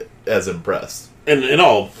be as impressed? And in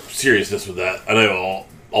all seriousness with that, I know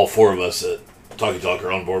all four of us at Talkie Talk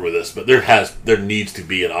are on board with this, but there needs to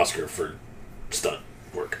be an Oscar for stunt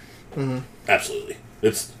work. Mm-hmm. Absolutely.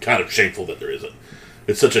 It's kind of shameful that there isn't.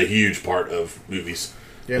 It's such a huge part of movies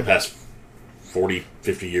the past 40,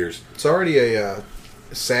 50 years. It's already a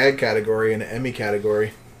SAG category and an Emmy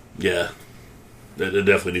category. Yeah. It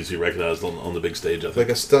definitely needs to be recognized on the big stage, I think. Like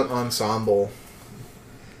a stunt ensemble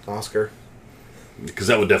Oscar. Because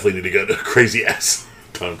that would definitely need to go to crazy-ass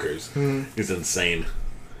Tom Cruise. Mm-hmm. He's insane.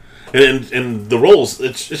 And the roles,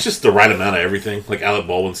 it's just the right amount of everything. Like, Alec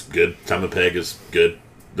Baldwin's good. Simon Pegg is good.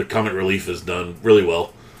 The comic relief is done really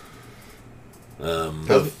well.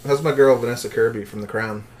 How's my girl Vanessa Kirby from The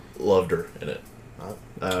Crown? Loved her in it.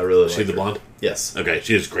 I really liked her. She the blonde? Yes. Okay,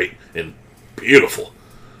 she is great and beautiful.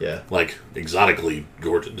 Yeah. Exotically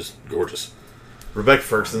gorgeous. Just gorgeous. Rebecca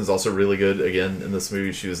Ferguson's also really good, again, in this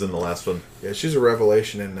movie. She was in the last one. Yeah, she's a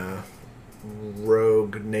revelation in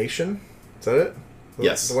Rogue Nation. Is that it?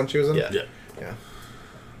 Yes. The one she was in? Yeah.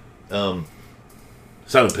 Yeah.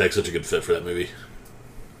 Simon Pegg's such a good fit for that movie.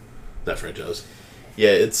 That franchise. Yeah,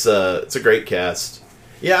 it's a great cast.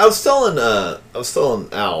 Yeah, I was telling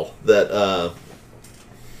Al that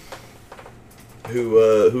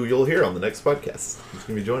who you'll hear on the next podcast. He's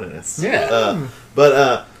gonna be joining us. Yeah.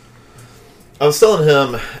 But I was telling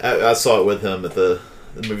him I saw it with him at the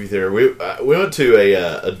movie theater. We went to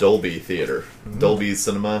a Dolby theater, Dolby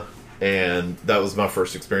Cinema, and that was my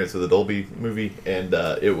first experience with a Dolby movie, and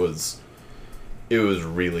it was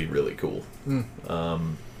really, really cool.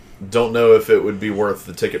 Don't know if it would be worth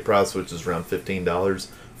the ticket price, which is around $15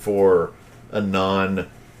 for a non-action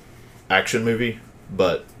movie,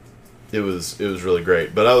 but it was really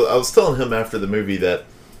great. But I was telling him after the movie that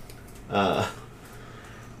I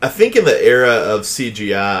think in the era of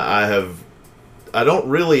CGI, I don't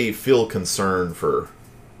really feel concern for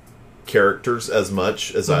characters as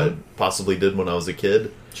much as I possibly did when I was a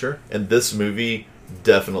kid. Sure. And this movie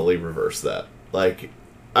definitely reversed that. Like,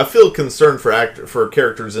 I feel concerned for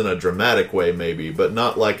characters in a dramatic way, maybe, but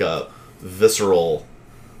not like a visceral,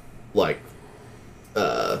 like,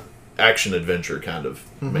 action adventure kind of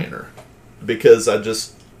manner. Because I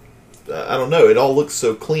don't know, it all looks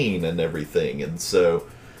so clean and everything, and so,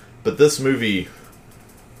 but this movie,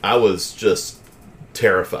 I was just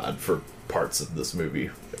terrified for parts of this movie,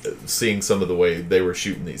 seeing some of the way they were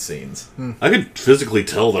shooting these scenes. I could physically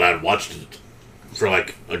tell that I'd watched it for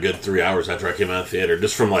like a good 3 hours after I came out of the theater,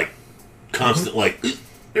 just from like constant like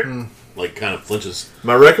kind of flinches.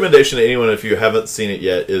 My recommendation to anyone, if you haven't seen it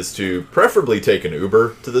yet, is to preferably take an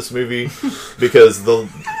Uber to this movie, because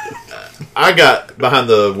I got behind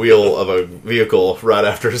the wheel of a vehicle right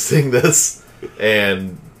after seeing this,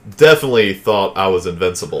 and definitely thought I was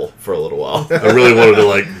invincible for a little while. I really wanted to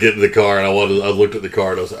like get in the car, and I looked at the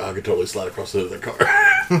car, and I was like, I could totally slide across the hood of the car.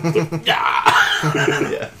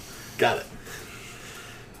 Yeah, got it.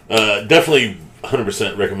 Definitely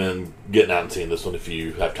 100% recommend getting out and seeing this one if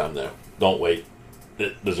you have time, though. Don't wait.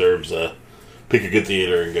 It deserves pick a good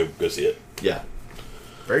theater and go see it. Yeah.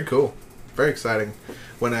 Very cool. Very exciting.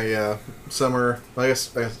 When a summer, I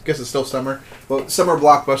guess it's still summer. Well, summer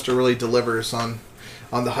blockbuster really delivers on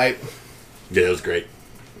the hype. Yeah, it was great.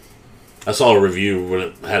 I saw a review when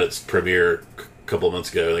it had its premiere a couple of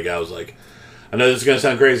months ago, and the guy was like, I know this is going to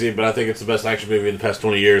sound crazy, but I think it's the best action movie in the past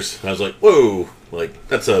 20 years. And I was like, whoa, like,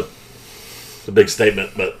 that's a big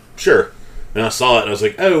statement, but sure. And I saw it, and I was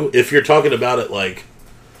like, oh, if you're talking about it, like,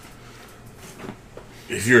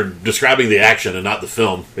 if you're describing the action and not the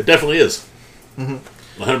film, it definitely is. 100%.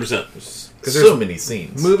 Because there's so many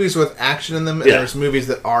scenes. Movies with action in them, and there's movies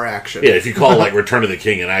that are action. Yeah, if you call like Return of the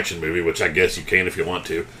King an action movie, which I guess you can if you want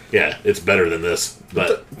to, yeah, it's better than this.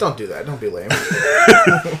 But don't do that. Don't be lame.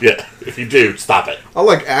 Yeah, if you do, stop it. I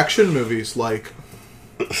like action movies like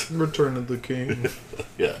Return of the King.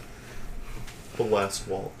 Yeah. The Last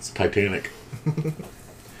Waltz. Titanic.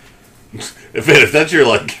 If that's your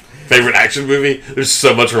like favorite action movie, there's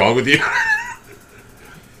so much wrong with you.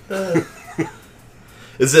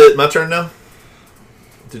 Is it my turn now?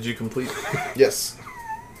 Did you complete? Yes.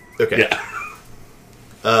 Okay.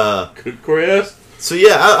 Yeah. Good Corey. So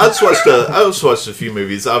yeah, I just watched a few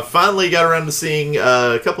movies. I finally got around to seeing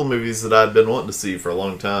a couple movies that I'd been wanting to see for a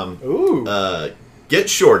long time. Ooh. Get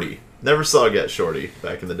Shorty. Never saw Get Shorty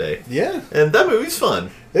back in the day. Yeah. And that movie's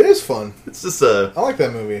fun. It is fun. It's just I like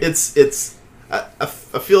that movie.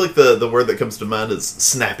 I feel like the word that comes to mind is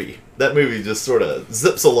snappy. That movie just sort of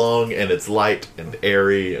zips along, and it's light and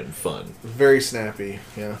airy and fun. Very snappy,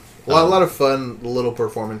 yeah. A lot of fun little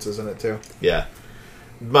performances in it, too. Yeah.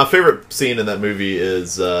 My favorite scene in that movie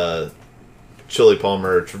is Chili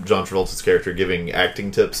Palmer, John Travolta's character, giving acting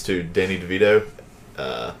tips to Danny DeVito.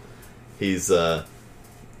 He's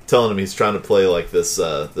telling him he's trying to play like this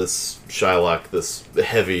Shylock, this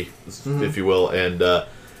heavy, if you will, and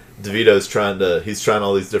DeVito's trying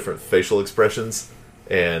all these different facial expressions,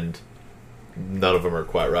 and none of them are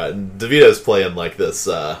quite right. And DeVito's playing like this,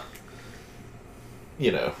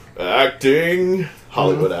 acting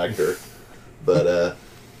Hollywood actor, but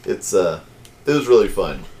it was really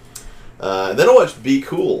fun. And then I watched Be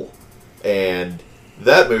Cool, and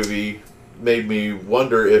that movie made me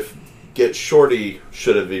wonder if Get Shorty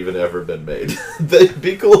should have even ever been made.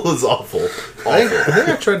 Be Cool is awful. I think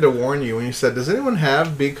I tried to warn you when you said, does anyone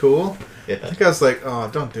have Be Cool? Yeah. I think I was like, oh,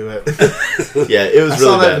 don't do it. Yeah, it was I really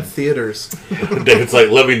saw that bad. in theaters. David's like,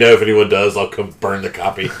 let me know if anyone does. I'll come burn the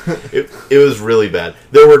copy. It was really bad.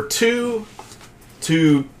 There were two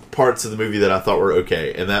parts of the movie that I thought were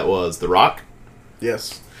okay, and that was The Rock.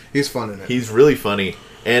 Yes. He's fun in it. He's really funny.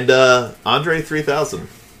 And Andre 3000.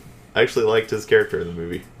 I actually liked his character in the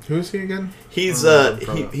movie. Who is he again? He's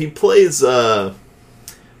he plays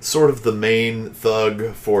sort of the main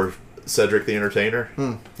thug for Cedric the Entertainer.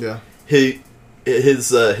 Yeah.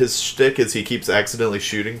 His shtick is he keeps accidentally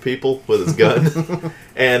shooting people with his gun,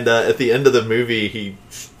 and at the end of the movie he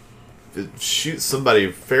shoots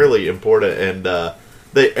somebody fairly important, and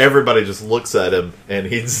everybody just looks at him, and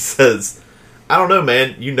he says, "I don't know,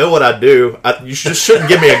 man. You know what I do. You just shouldn't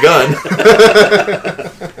give me a gun."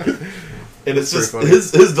 And it's just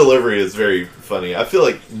his delivery is very funny. I feel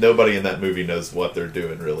like nobody in that movie knows what they're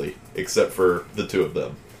doing really, except for the two of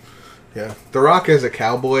them. Yeah, The Rock is a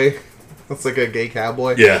cowboy. It's like a gay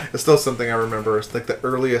cowboy. Yeah, it's still something I remember. It's like the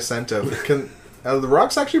early ascent of The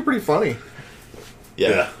Rock's actually pretty funny.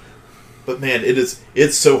 Yeah. But man,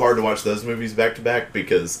 it's so hard to watch those movies back to back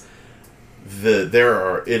because it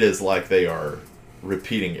is like they are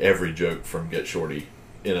repeating every joke from Get Shorty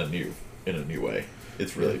in a new way.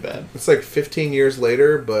 It's really bad. It's like 15 years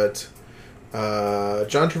later, but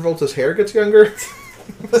John Travolta's hair gets younger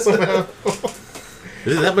somehow.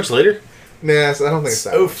 Is it that much later? Nah, I don't think it's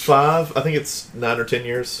that 05. I think it's 9 or 10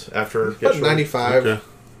 years after Get Shorty. 95. Okay.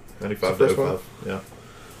 95 to 05. Yeah.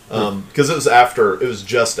 Because it was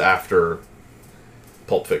just after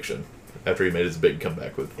Pulp Fiction, after he made his big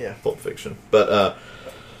comeback with Pulp Fiction. But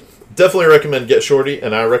definitely recommend Get Shorty,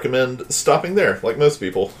 and I recommend stopping there, like most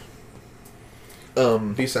people.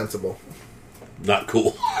 Be sensible. Not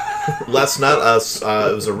cool. Last night,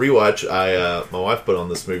 it was a rewatch. My wife put on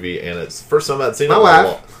this movie, and it's the first time I'd seen it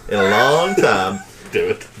in a long time. Do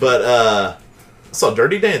it. But I saw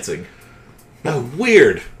Dirty Dancing. Oh,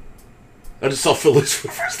 weird. I just saw Footloose for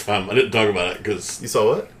the first time. I didn't talk about it because... You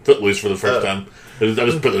saw what? Footloose for the first time. I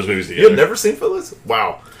just put those movies together. You had never seen Footloose?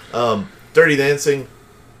 Wow. Dirty Dancing,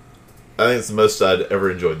 I think it's the most I'd ever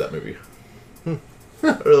enjoyed that movie. I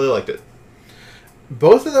really liked it.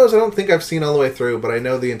 Both of those I don't think I've seen all the way through, but I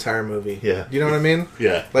know the entire movie. Yeah. You know what I mean?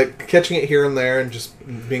 Yeah. Like, catching it here and there and just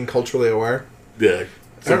being culturally aware. Yeah.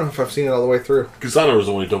 I don't know if I've seen it all the way through. Kasana was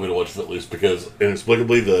the one who told me to watch Footloose because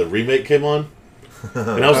inexplicably the remake came on.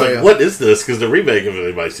 And I was what is this? Because the remake, if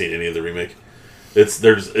anybody's seen any of the remake, it's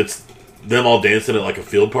them all dancing at like a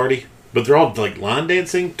field party, but they're all like line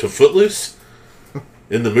dancing to Footloose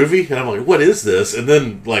in the movie, and I'm like, what is this? And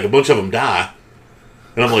then like a bunch of them die,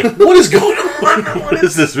 and I'm like, what is going on? What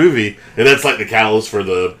is this movie? And that's like the catalyst for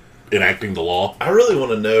the enacting the law. I really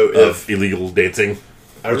want to know of illegal dancing,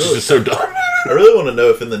 which is just so dumb. I really want to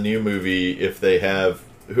know if in the new movie, if they have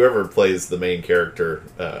whoever plays the main character,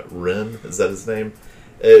 Ren, is that his name?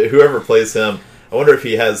 Whoever plays him, I wonder if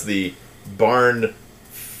he has the barn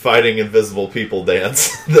fighting invisible people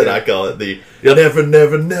dance that I call it. The never,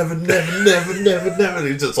 never, never, never, never, never, never.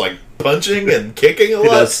 He's just like punching and kicking a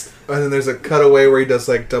lot. And then there's a cutaway where he does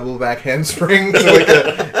like double back handspring like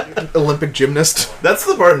an Olympic gymnast. That's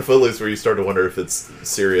the part in Footloose where you start to wonder if it's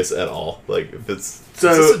serious at all. Like if it's is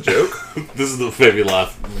this a joke? This is the made me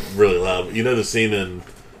laugh really loud. You know the scene in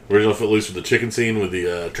original Footloose with the chicken scene with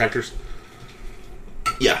the tractors?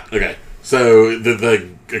 Yeah. Okay. So the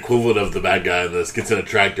equivalent of the bad guy in this gets in a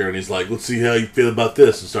tractor and he's like, let's see how you feel about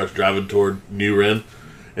this, and starts driving toward New Ren.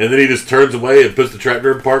 And then he just turns away and puts the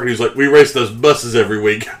tractor in park and he's like, we race those buses every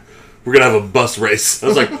week. We're going to have a bus race. I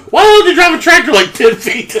was like, why don't you drive a tractor like 10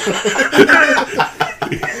 feet?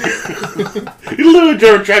 You literally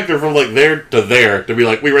drove a tractor from like there to be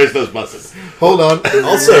like, we race those buses. Hold on.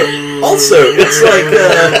 Also, it's like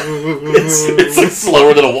it's like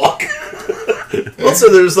slower than a walk. Also,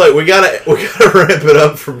 there's like we gotta ramp it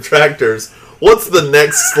up from tractors. What's the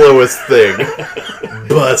next slowest thing?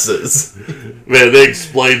 Buses. Man, they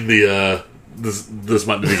explained the this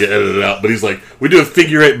might need to get edited out, but he's like, we do a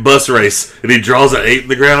figure 8 bus race, and he draws an 8 in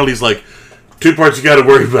the ground. He's like, 2 parts you got to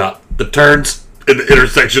worry about: the turns and the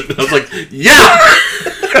intersection. I was like, yeah,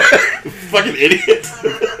 fucking idiot.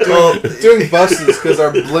 Well, doing buses because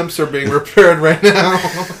our blimps are being repaired right now.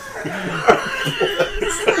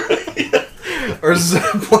 Or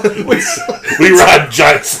Zeppelin. We ride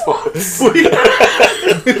giant sloths. We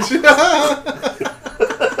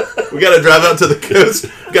gotta drive out to the coast.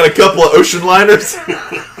 We got a couple of ocean liners.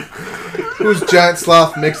 Whose giant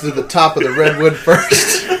sloth makes it to the top of the redwood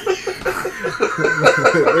first?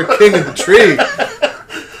 They're king of the tree.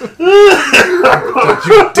 Don't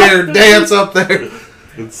you dare dance up there.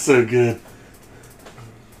 It's so good.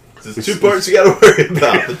 There's 2 parts you gotta worry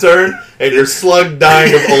about: the turn and your slug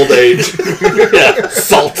dying of old age. Yeah,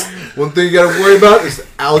 salt. One thing you gotta worry about is the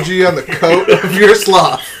algae on the coat of your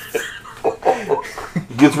sloth.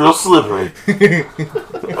 It gets real slippery.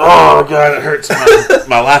 Oh god, it hurts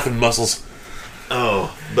my laughing muscles.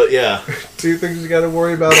 Oh, but yeah. 2 things you gotta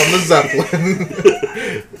worry about on the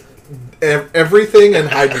Zeppelin. Everything and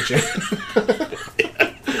hydrogen.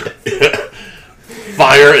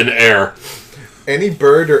 Fire fire and air. Any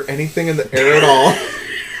bird or anything in the air at all.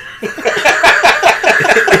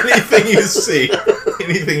 Anything you see.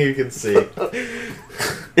 Anything you can see.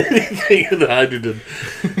 Anything in the hydrogen.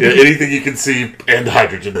 Yeah, anything you can see and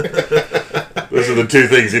hydrogen. Those are the two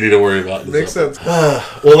things you need to worry about. Makes sense.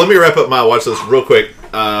 Well, let me wrap up my watch list real quick.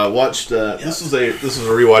 Watched this was a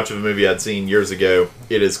rewatch of a movie I'd seen years ago.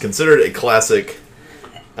 It is considered a classic.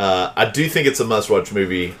 I do think it's a must-watch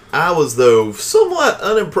movie. I was, though, somewhat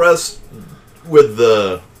unimpressed with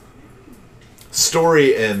the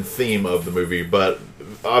story and theme of the movie, but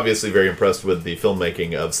obviously very impressed with the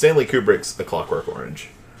filmmaking of Stanley Kubrick's A Clockwork Orange.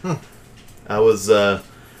 I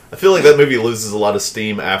feel like that movie loses a lot of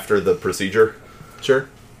steam after The Procedure. Sure.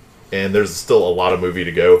 And there's still a lot of movie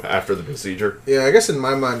to go after The Procedure. Yeah, I guess in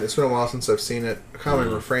my mind, it's been a while since I've seen it. A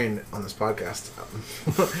common refrain on this podcast.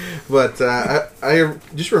 But I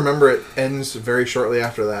just remember it ends very shortly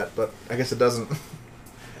after that, but I guess it doesn't.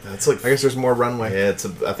 It's like, I guess there's more runway. yeah,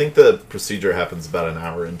 I think The Procedure happens about an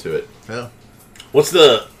hour into it. Yeah. What's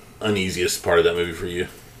the uneasiest part of that movie for you?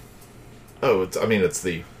 Oh, it's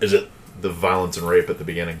the Is it violence and rape at the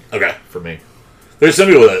beginning okay? for me. There's some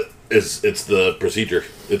people that it's the procedure.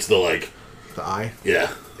 It's the The eye.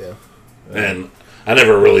 yeah. Yeah. And I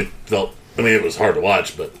never really felt. I mean, it was hard to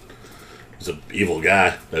watch, but he's an evil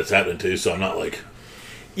guy that's happening to. So I'm not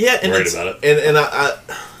Yeah, and worried about it. And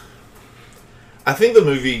I think the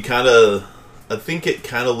movie it kind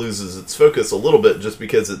of loses its focus a little bit just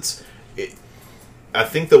because I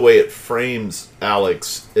think the way it frames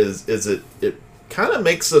Alex is it kind of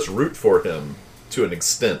makes us root for him to an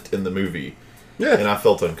extent in the movie. Yeah, And I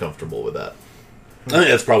felt uncomfortable with that. I think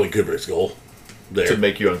that's probably Kubrick's goal. There, To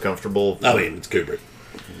make you uncomfortable. I mean, it's Kubrick.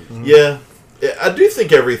 Yeah. I do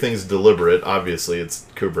think everything's deliberate. Obviously, it's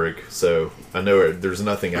Kubrick, so I know there's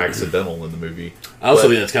nothing accidental in the movie. I also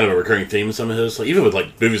think that's kind of a recurring theme in some of his. Like, even with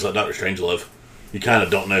movies like Dr. Strangelove, you kind of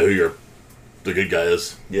don't know who the good guy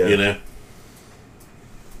is. Yeah. You know?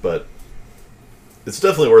 But it's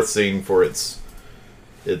definitely worth seeing for its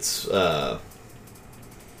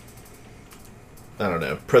I don't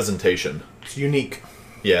know, presentation. It's unique.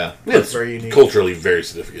 Yeah. Yeah, it's very unique. culturally very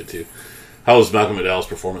significant, too. How was Malcolm McDowell's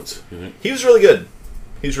performance? You think? He was really good.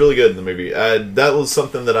 He was really good in the movie. That was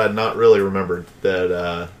something that I'd not really remembered,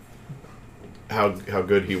 that how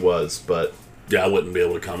good he was, but Yeah, I wouldn't be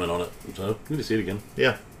able to comment on it. So, we need to see it again.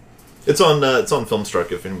 yeah. It's on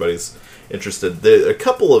Filmstruck if anybody's interested. A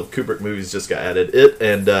couple of Kubrick movies just got added. It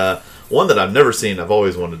and one that I've never seen, I've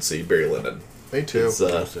always wanted to see, Barry Lyndon. Me too.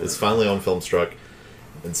 It's finally on Filmstruck.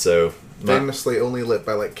 And so Famously only lit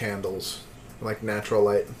by candles, natural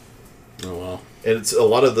light. Oh, wow. and it's a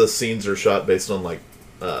lot of the scenes are shot based on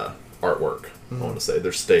artwork. I want to say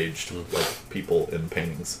they're staged like people in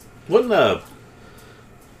paintings. Was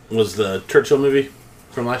the Churchill movie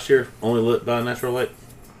from last year only lit by natural light?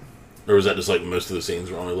 Or was that just most of the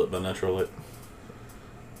scenes were only lit by natural light?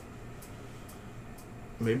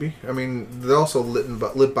 Maybe. I mean, they're also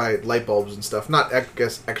lit by light bulbs and stuff. Not, I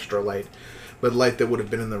guess, extra light, but light that would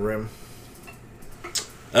have been in the room.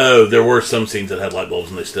 Oh, there were some scenes that had light bulbs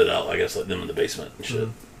and they stood out, I guess, like them in the basement and shit.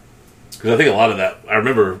 Because I think a lot of that, I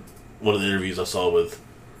remember one of the interviews I saw with,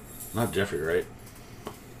 not Jeffrey Wright.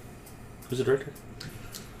 Who's the director?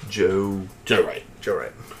 Joe Wright. Joe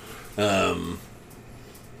Wright.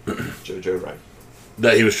 Joe Wright.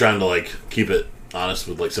 That he was trying to, keep it honest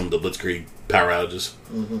with, some of the Blitzkrieg power outages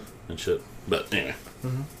and shit. But, anyway.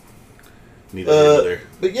 Neither here nor there.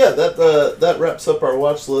 But yeah, that wraps up our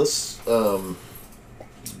watch list. The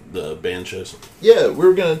band shows. Yeah,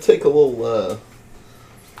 we're going to take a little...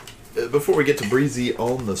 before we get to Breezy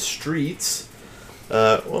on the Streets,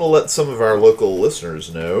 I want to let some of our local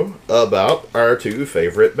listeners know about our two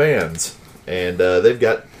favorite bands. And they've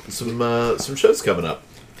got some shows coming up.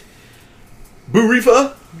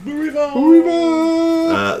 Burifa! They're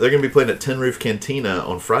going to be playing at Tin Roof Cantina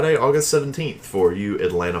on Friday, August 17th for you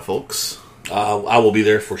Atlanta folks. I will be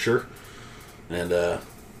there for sure. And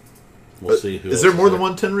we'll see who Is else there more there. than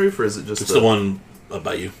one Tin Roof, or is it just It's the one up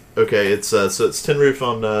by you. Okay, it's so it's Tin Roof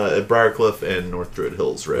on at Briarcliff and North Druid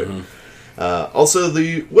Hills Road. Also,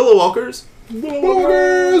 the Willow Walkers. They're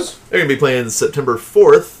going to be playing September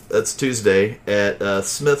 4th. That's Tuesday at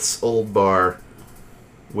Smith's Old Bar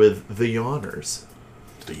with the Yawners.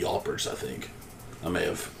 The Yawpers, I think. I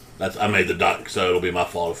made the doc, so it'll be my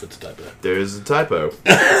fault if it's a typo. There's a typo.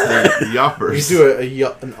 It's the Yappers. You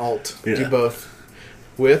do an alt. Yeah. Do both.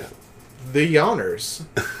 With the Yawners.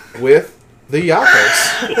 With the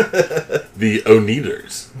Yappers. The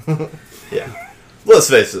Oneaters. Yeah. Let's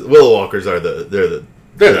face it, Willow Walkers are they're the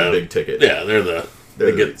big ticket. Yeah, they're the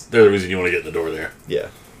reason you want to get in the door there. Yeah.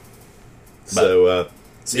 So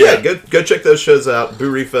So go check those shows out.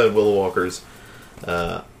 Boo Reefa and Willow Walkers.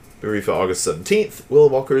 Boo Reefa August 17th. Willow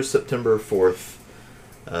Walkers September 4th.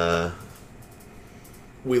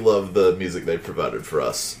 We love the music they provided for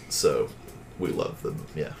us, so we love them.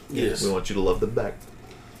 Yeah. Yes. We want you to love them back.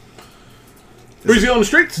 Breezy on the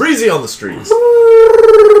streets. Breezy on the streets.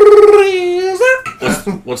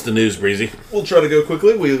 What's the news, Breezy? We'll try to go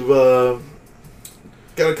quickly. We've got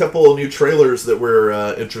a couple of new trailers that we're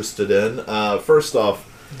interested in. First off,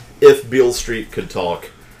 If Beale Street Could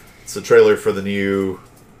Talk. It's a trailer for the new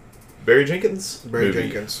Barry Jenkins movie,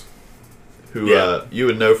 Jenkins. who you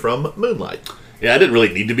would know from Moonlight. Yeah, I didn't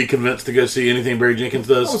really need to be convinced to go see anything Barry Jenkins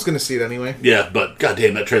does. I was going to see it anyway. Yeah, but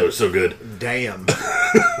goddamn, that trailer's so good. Damn.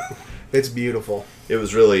 It's beautiful. It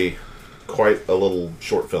was really quite a little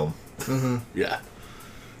short film. Mm-hmm. Yeah.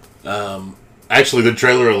 Actually, the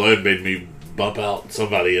trailer alone made me bump out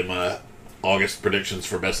somebody in my August predictions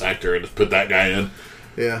for Best Actor and just put that guy in.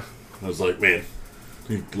 Yeah. I was like, man,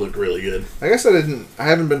 he looked really good. I guess I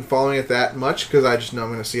haven't been following it that much because I just know I'm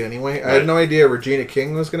going to see it anyway. I had no idea Regina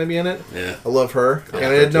King was going to be in it. Yeah. I love her. Yeah, and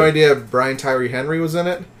I had no idea Brian Tyree Henry was in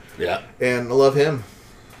it. Yeah. And I love him.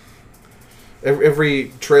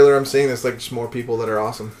 Every trailer I'm seeing, there's like just more people that are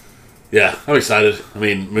awesome. Yeah, I'm excited. I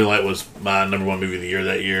mean, Moonlight was my number one movie of the year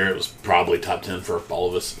that year. It was probably top 10 for all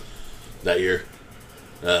of us that year.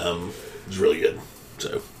 It was really good.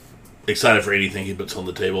 So, excited for anything he puts on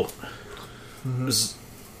the table. Mm-hmm. There's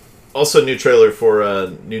also a new trailer for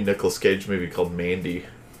a new Nicolas Cage movie called Mandy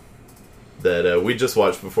that we just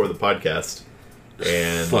watched before the podcast.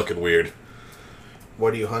 And fucking weird.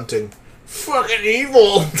 What are you hunting? Fucking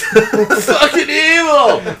evil! Fucking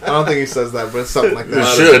evil! I don't think he says that, but it's something like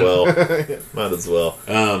that. Might as well.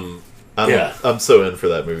 Yeah. I'm so in for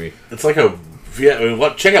that movie. It's like a... Yeah, I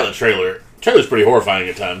mean, check out the trailer. The trailer's pretty horrifying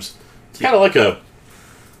at times. It's kind of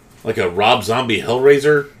like a Rob Zombie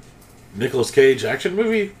Hellraiser Nicolas Cage action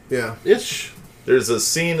movie. Yeah. Ish. There's a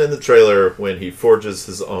scene in the trailer when he forges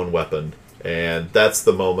his own weapon, and that's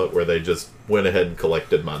the moment where they just went ahead and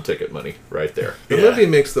collected my ticket money right there. The movie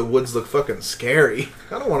makes the woods look fucking scary.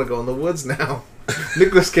 I don't want to go in the woods now.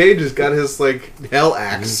 Nicolas Cage has got his, like, hell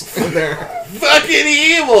axe in there. Fucking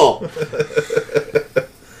evil!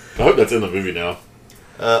 I hope that's in the movie now.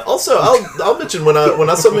 Also, I'll mention when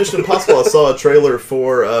I saw Mission Impossible, I saw a trailer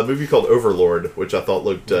for a movie called Overlord, which I thought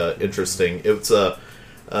looked interesting. It's a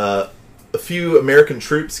few American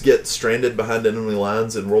troops get stranded behind enemy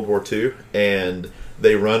lines in World War II, and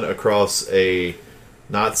they run across a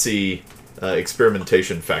Nazi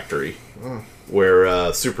experimentation factory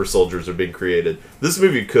where super soldiers are being created. This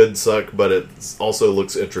movie could suck, but it also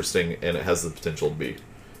looks interesting, and it has the potential to be.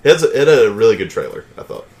 It had a really good trailer, I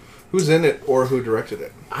thought. Who's in it or who directed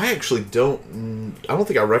it? I actually don't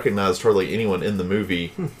think I recognized hardly anyone in the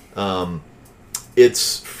movie.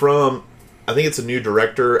 It's from, I think it's a new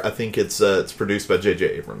director. I think it's produced by J.J.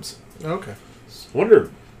 Abrams. Okay. I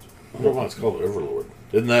wonder why it's called Overlord.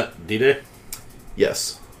 Isn't that D-Day?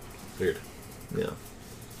 Yes. Weird. Yeah.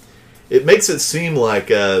 It makes it seem like,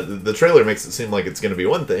 the trailer makes it seem like it's going to be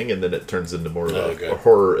one thing, and then it turns into more of a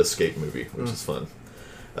horror escape movie, which is fun.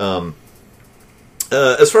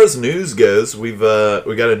 As far as news goes, we got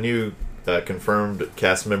a new confirmed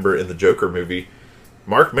cast member in the Joker movie,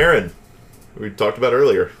 Mark Maron. We talked about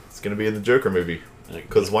earlier. It's going to be in the Joker movie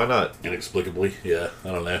because why not? Inexplicably, yeah. I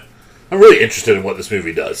don't know. I'm really interested in what this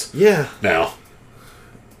movie does. Yeah. Now,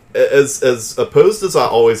 as opposed as I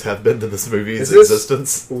always have been to this movie's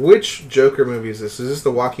existence. Which Joker movie is this? Is this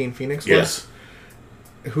the Joaquin Phoenix one? yes.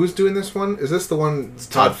 Who's doing this one? Is this the one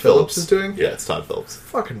Todd Phillips is doing? Yeah, it's Todd Phillips.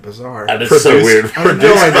 Fucking bizarre. That is so weird.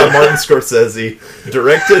 Produced by Martin Scorsese,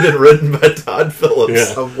 directed and written by Todd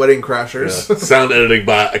Phillips. Of Wedding Crashers. Yeah. Sound editing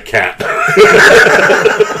by a cat.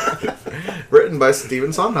 Written by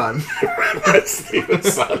Stephen Sondheim. Steven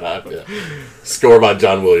Sondheim, yeah. Score by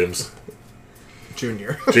John Williams.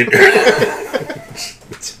 Junior.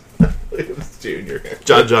 Williams Jr.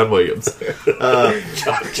 John Williams.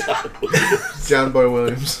 John Williams. John Boy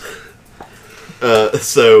Williams.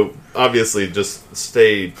 So, obviously, just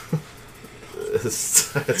stay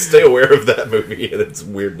aware of that movie and its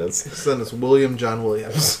weirdness. His son is William John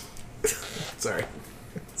Williams. Sorry.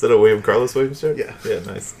 Is that a William Carlos Williams joke? Yeah. Yeah,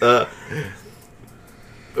 nice. The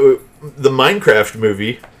Minecraft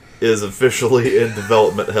movie is officially in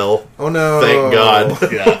development hell. Oh no. Thank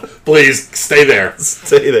God. Yeah. Please, stay there.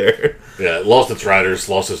 Stay there. Yeah, lost its writers,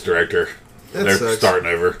 lost its director. That They're sucks. starting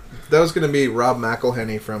over. That was going to be Rob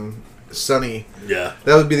McElhenney from Sunny. Yeah.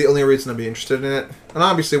 That would be the only reason I'd be interested in it. And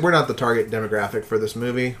obviously, we're not the target demographic for this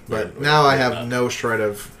movie, but Yeah, now I we're have not. no shred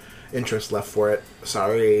of interest left for it.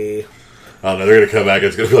 Sorry. I don't know. They're going to come back and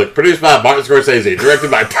it's going to be like, produced by Martin Scorsese, directed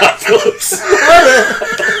by Todd Phillips.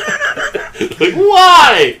 Like,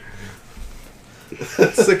 why?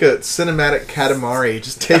 It's like a cinematic Katamari,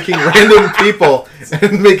 just taking random people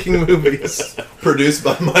and making movies. Produced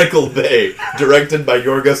by Michael Bay, directed by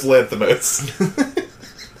Yorgos Lanthimos.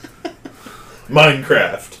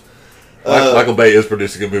 Minecraft. Michael Bay is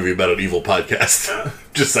producing a movie about an evil podcast.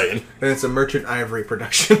 Just saying. And it's a Merchant Ivory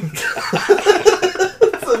production.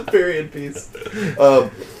 It's a period piece.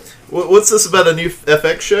 What's this about, a new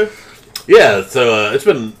FX show? Yeah, so it's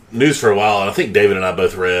been news for a while, and I think David and I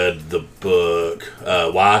both read the book,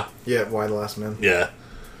 Why? Yeah, Why the Last Man. Yeah.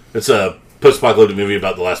 It's a post-apocalyptic movie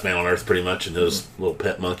about the last man on Earth, pretty much, and his little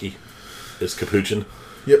pet monkey, his capuchin.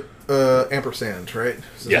 Yep. Ampersand, right?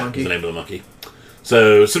 Is Yeah, monkey? the name of the monkey.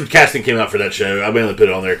 So some casting came out for that show. I mainly put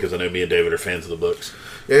it on there because I know me and David are fans of the books.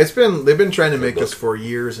 Yeah, they've been trying to make this for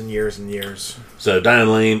years and years and years. So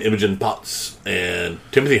Diane Lane, Imogen Potts, and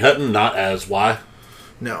Timothy Hutton, not as Why.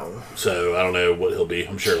 No. So I don't know what he'll be.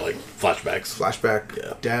 I'm sure like flashbacks.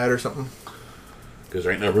 Flashback dad or something. Because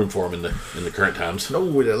there ain't no room for him in the current times. No,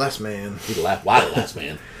 the last man. Why the last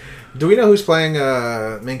man? Do we know who's playing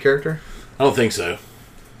main character? I don't think so.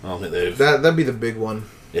 I don't think they've... That'd be the big one.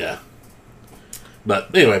 Yeah.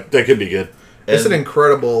 But anyway, that could be good. It's an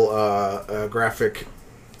incredible graphic,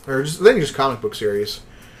 or just, I think just comic book series.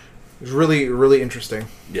 It's really, really interesting.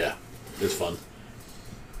 Yeah. It's fun.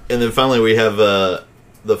 And then finally we have the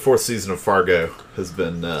fourth season of Fargo has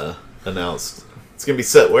been announced. It's going to be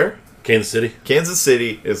set where? Kansas City. Kansas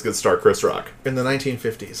City is going to star Chris Rock. In the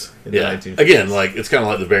 1950s. In the Yeah. 1950s. Again, like it's kind of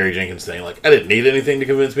like the Barry Jenkins thing. Like I didn't need anything to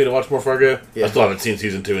convince me to watch more Fargo. Yeah. I still haven't seen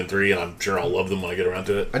season 2 and 3, and I'm sure I'll love them when I get around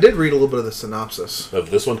to it. I did read a little bit of the synopsis. Of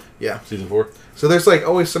this one? Yeah. Season 4? So there's like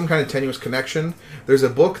always some kind of tenuous connection. There's a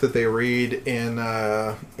book that they read in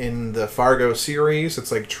the Fargo series.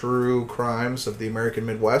 It's like true crimes of the American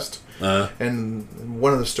Midwest. And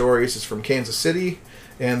one of the stories is from Kansas City.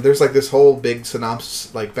 And there's like this whole big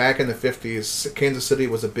synopsis. Like back in the 50s, Kansas City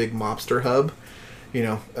was a big mobster hub. You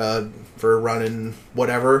know, for running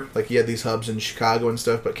whatever. Like you had these hubs in Chicago and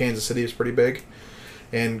stuff, but Kansas City is pretty big.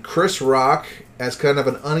 And Chris Rock, as kind of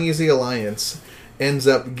an uneasy alliance, ends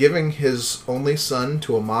up giving his only son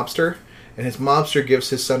to a mobster, and his mobster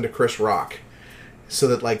gives his son to Chris Rock. So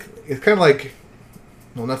that, like, it's kind of like,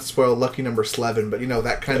 well, not to spoil Lucky Number 11, but, you know,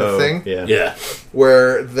 that kind of thing. Yeah. Yeah.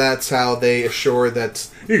 Where that's how they assure that...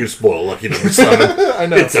 You can spoil Lucky Number 7. I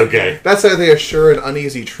know. It's okay. That's how they assure an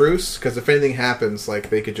uneasy truce, because if anything happens,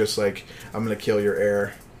 like, they could just, like, I'm going to kill your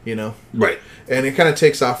heir, you know? Right. And it kind of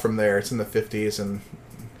takes off from there. It's in the 50s, and...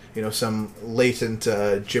 you know, some latent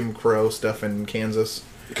Jim Crow stuff in Kansas.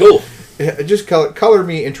 Cool. Just color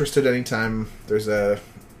me interested anytime there's a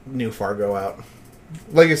new Fargo out.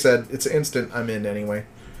 Like I said, it's instant. I'm in anyway.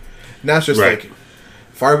 Now it's just Right. like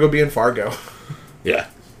Fargo being Fargo. Yeah.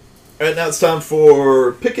 All right, now it's time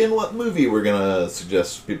for picking what movie we're going to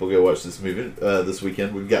suggest people go watch this movie this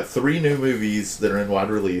weekend. We've got 3 new movies that are in wide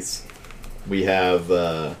release. We have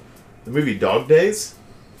the movie Dog Days.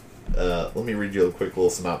 Let me read you a quick little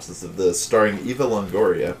synopsis of this. Starring Eva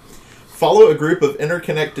Longoria. Follow a group of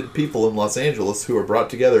interconnected people in Los Angeles who are brought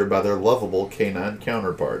together by their lovable canine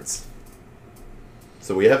counterparts.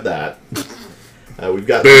 So we have that. We've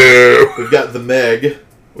got The Meg,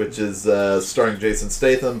 which is starring Jason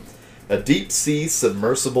Statham. A deep-sea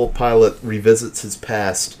submersible pilot revisits his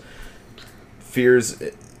past fears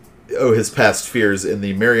in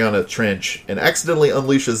the Mariana Trench and accidentally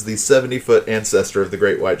unleashes the 70-foot ancestor of the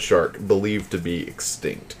great white shark, believed to be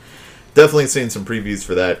extinct. Definitely seen some previews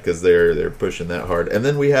for that because they're pushing that hard. And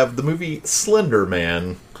then we have the movie Slender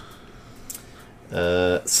Man.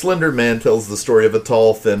 Slender Man tells the story of a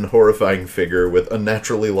tall, thin, horrifying figure with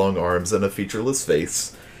unnaturally long arms and a featureless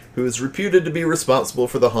face, who is reputed to be responsible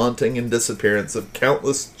for the haunting and disappearance of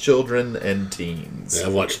countless children and teens. Yeah,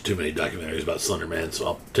 I've watched too many documentaries about Slender Man, so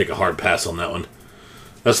I'll take a hard pass on that one.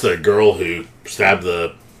 That's the girl who stabbed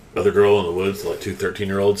the other girl in the woods, like 2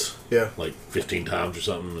 13-year-olds. Yeah. Like 15 times or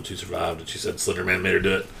something, and she survived, and she said Slender Man made her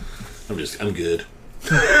do it. I'm good.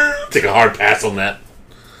 Take a hard pass on that.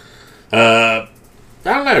 I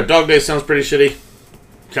don't know. Dog Day sounds pretty shitty.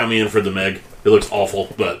 Count me in for The Meg. It looks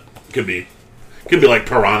awful, but could be like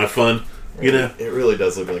Piranha fun, you know? It really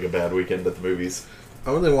does look like a bad weekend at the movies.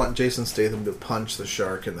 I really want Jason Statham to punch the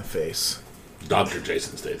shark in the face. Dr.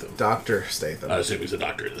 Jason Statham. Dr. Statham. I assume he's a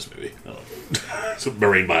doctor in this movie. I don't know. It's a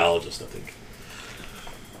marine biologist, I think.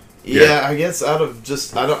 Yeah, I guess I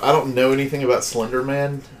don't know anything about Slender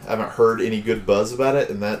Man. I haven't heard any good buzz about it,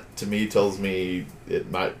 and that to me tells me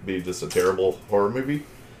it might be just a terrible horror movie.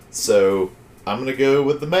 So I'm gonna go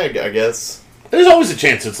with The Meg, I guess. There's always a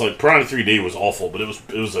chance. It's like Piranha 3D was awful, but it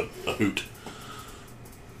was a hoot.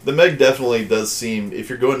 The Meg definitely does seem, if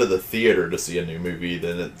you're going to the theater to see a new movie,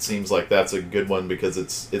 then it seems like that's a good one because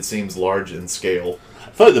it seems large in scale. I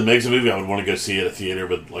feel like the Meg's a movie I would want to go see at a theater,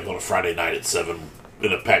 but like on a Friday night at 7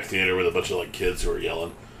 in a packed theater with a bunch of like kids who are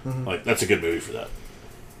yelling. Mm-hmm. Like that's a good movie for that.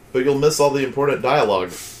 But you'll miss all the important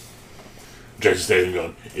dialogue. Jason Statham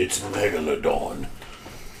going, "It's Megalodon."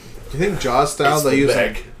 Do you think Jaws style It's they the use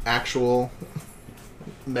Meg. an actual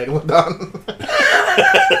megalodon?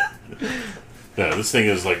 Yeah, this thing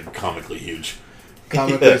is like comically huge.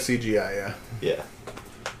 Comically CGI, yeah. Yeah.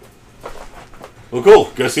 Well, cool.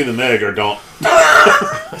 Go see the Meg or don't.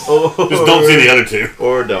 Just don't see the other two.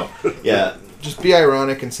 Or don't. Yeah. Just be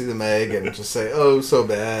ironic and see the Meg and just say, "Oh, so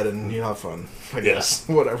bad," and you have fun. I guess.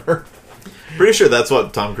 Whatever. Pretty sure that's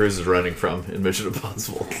what Tom Cruise is running from in Mission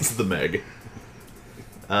Impossible. It's the Meg.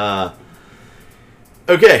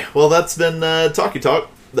 Okay, well that's been Talkie Talk,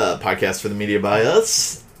 the podcast for the Media by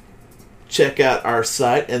Us. Check out our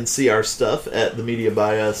site and see our stuff at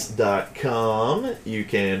themediabyus.com. You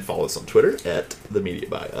can follow us on Twitter at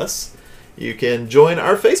themediabyus. You can join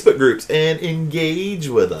our Facebook groups and engage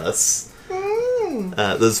with us.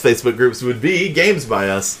 Those Facebook groups would be Games by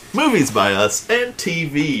Us, Movies by Us, and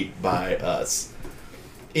TV by Us.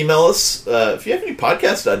 Email us. If you have any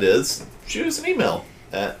podcast ideas, shoot us an email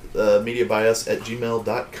at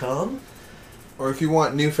mediabyus@gmail.com. Or if you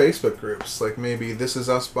want new Facebook groups, like maybe This Is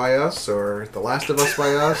Us by Us or The Last of Us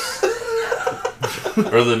by Us.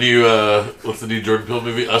 Or the new, what's the new Jordan Peele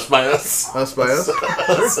movie? Us by Us? Us by Us?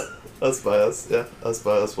 Sure. Us by Us, yeah. Us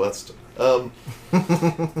by Us West.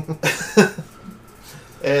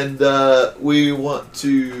 And we want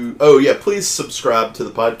to... Oh, yeah, please subscribe to the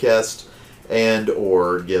podcast and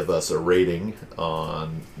or give us a rating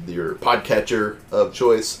on your podcatcher of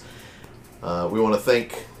choice. We want to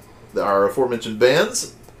thank our aforementioned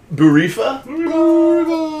bands, Burifa,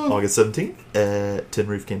 August 17th at Tin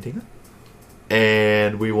Roof Cantina.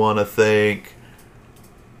 And we want to thank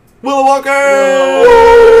Willow Walkers!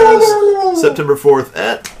 September 4th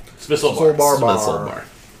at Smithsonian Smithsonian Bar.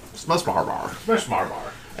 Smithsonian Bar. Smithsonian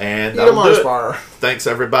Bar. And that'll do Mars it. Bar. Thanks,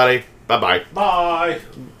 everybody. Bye-bye. Bye.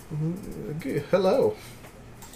 Okay, hello.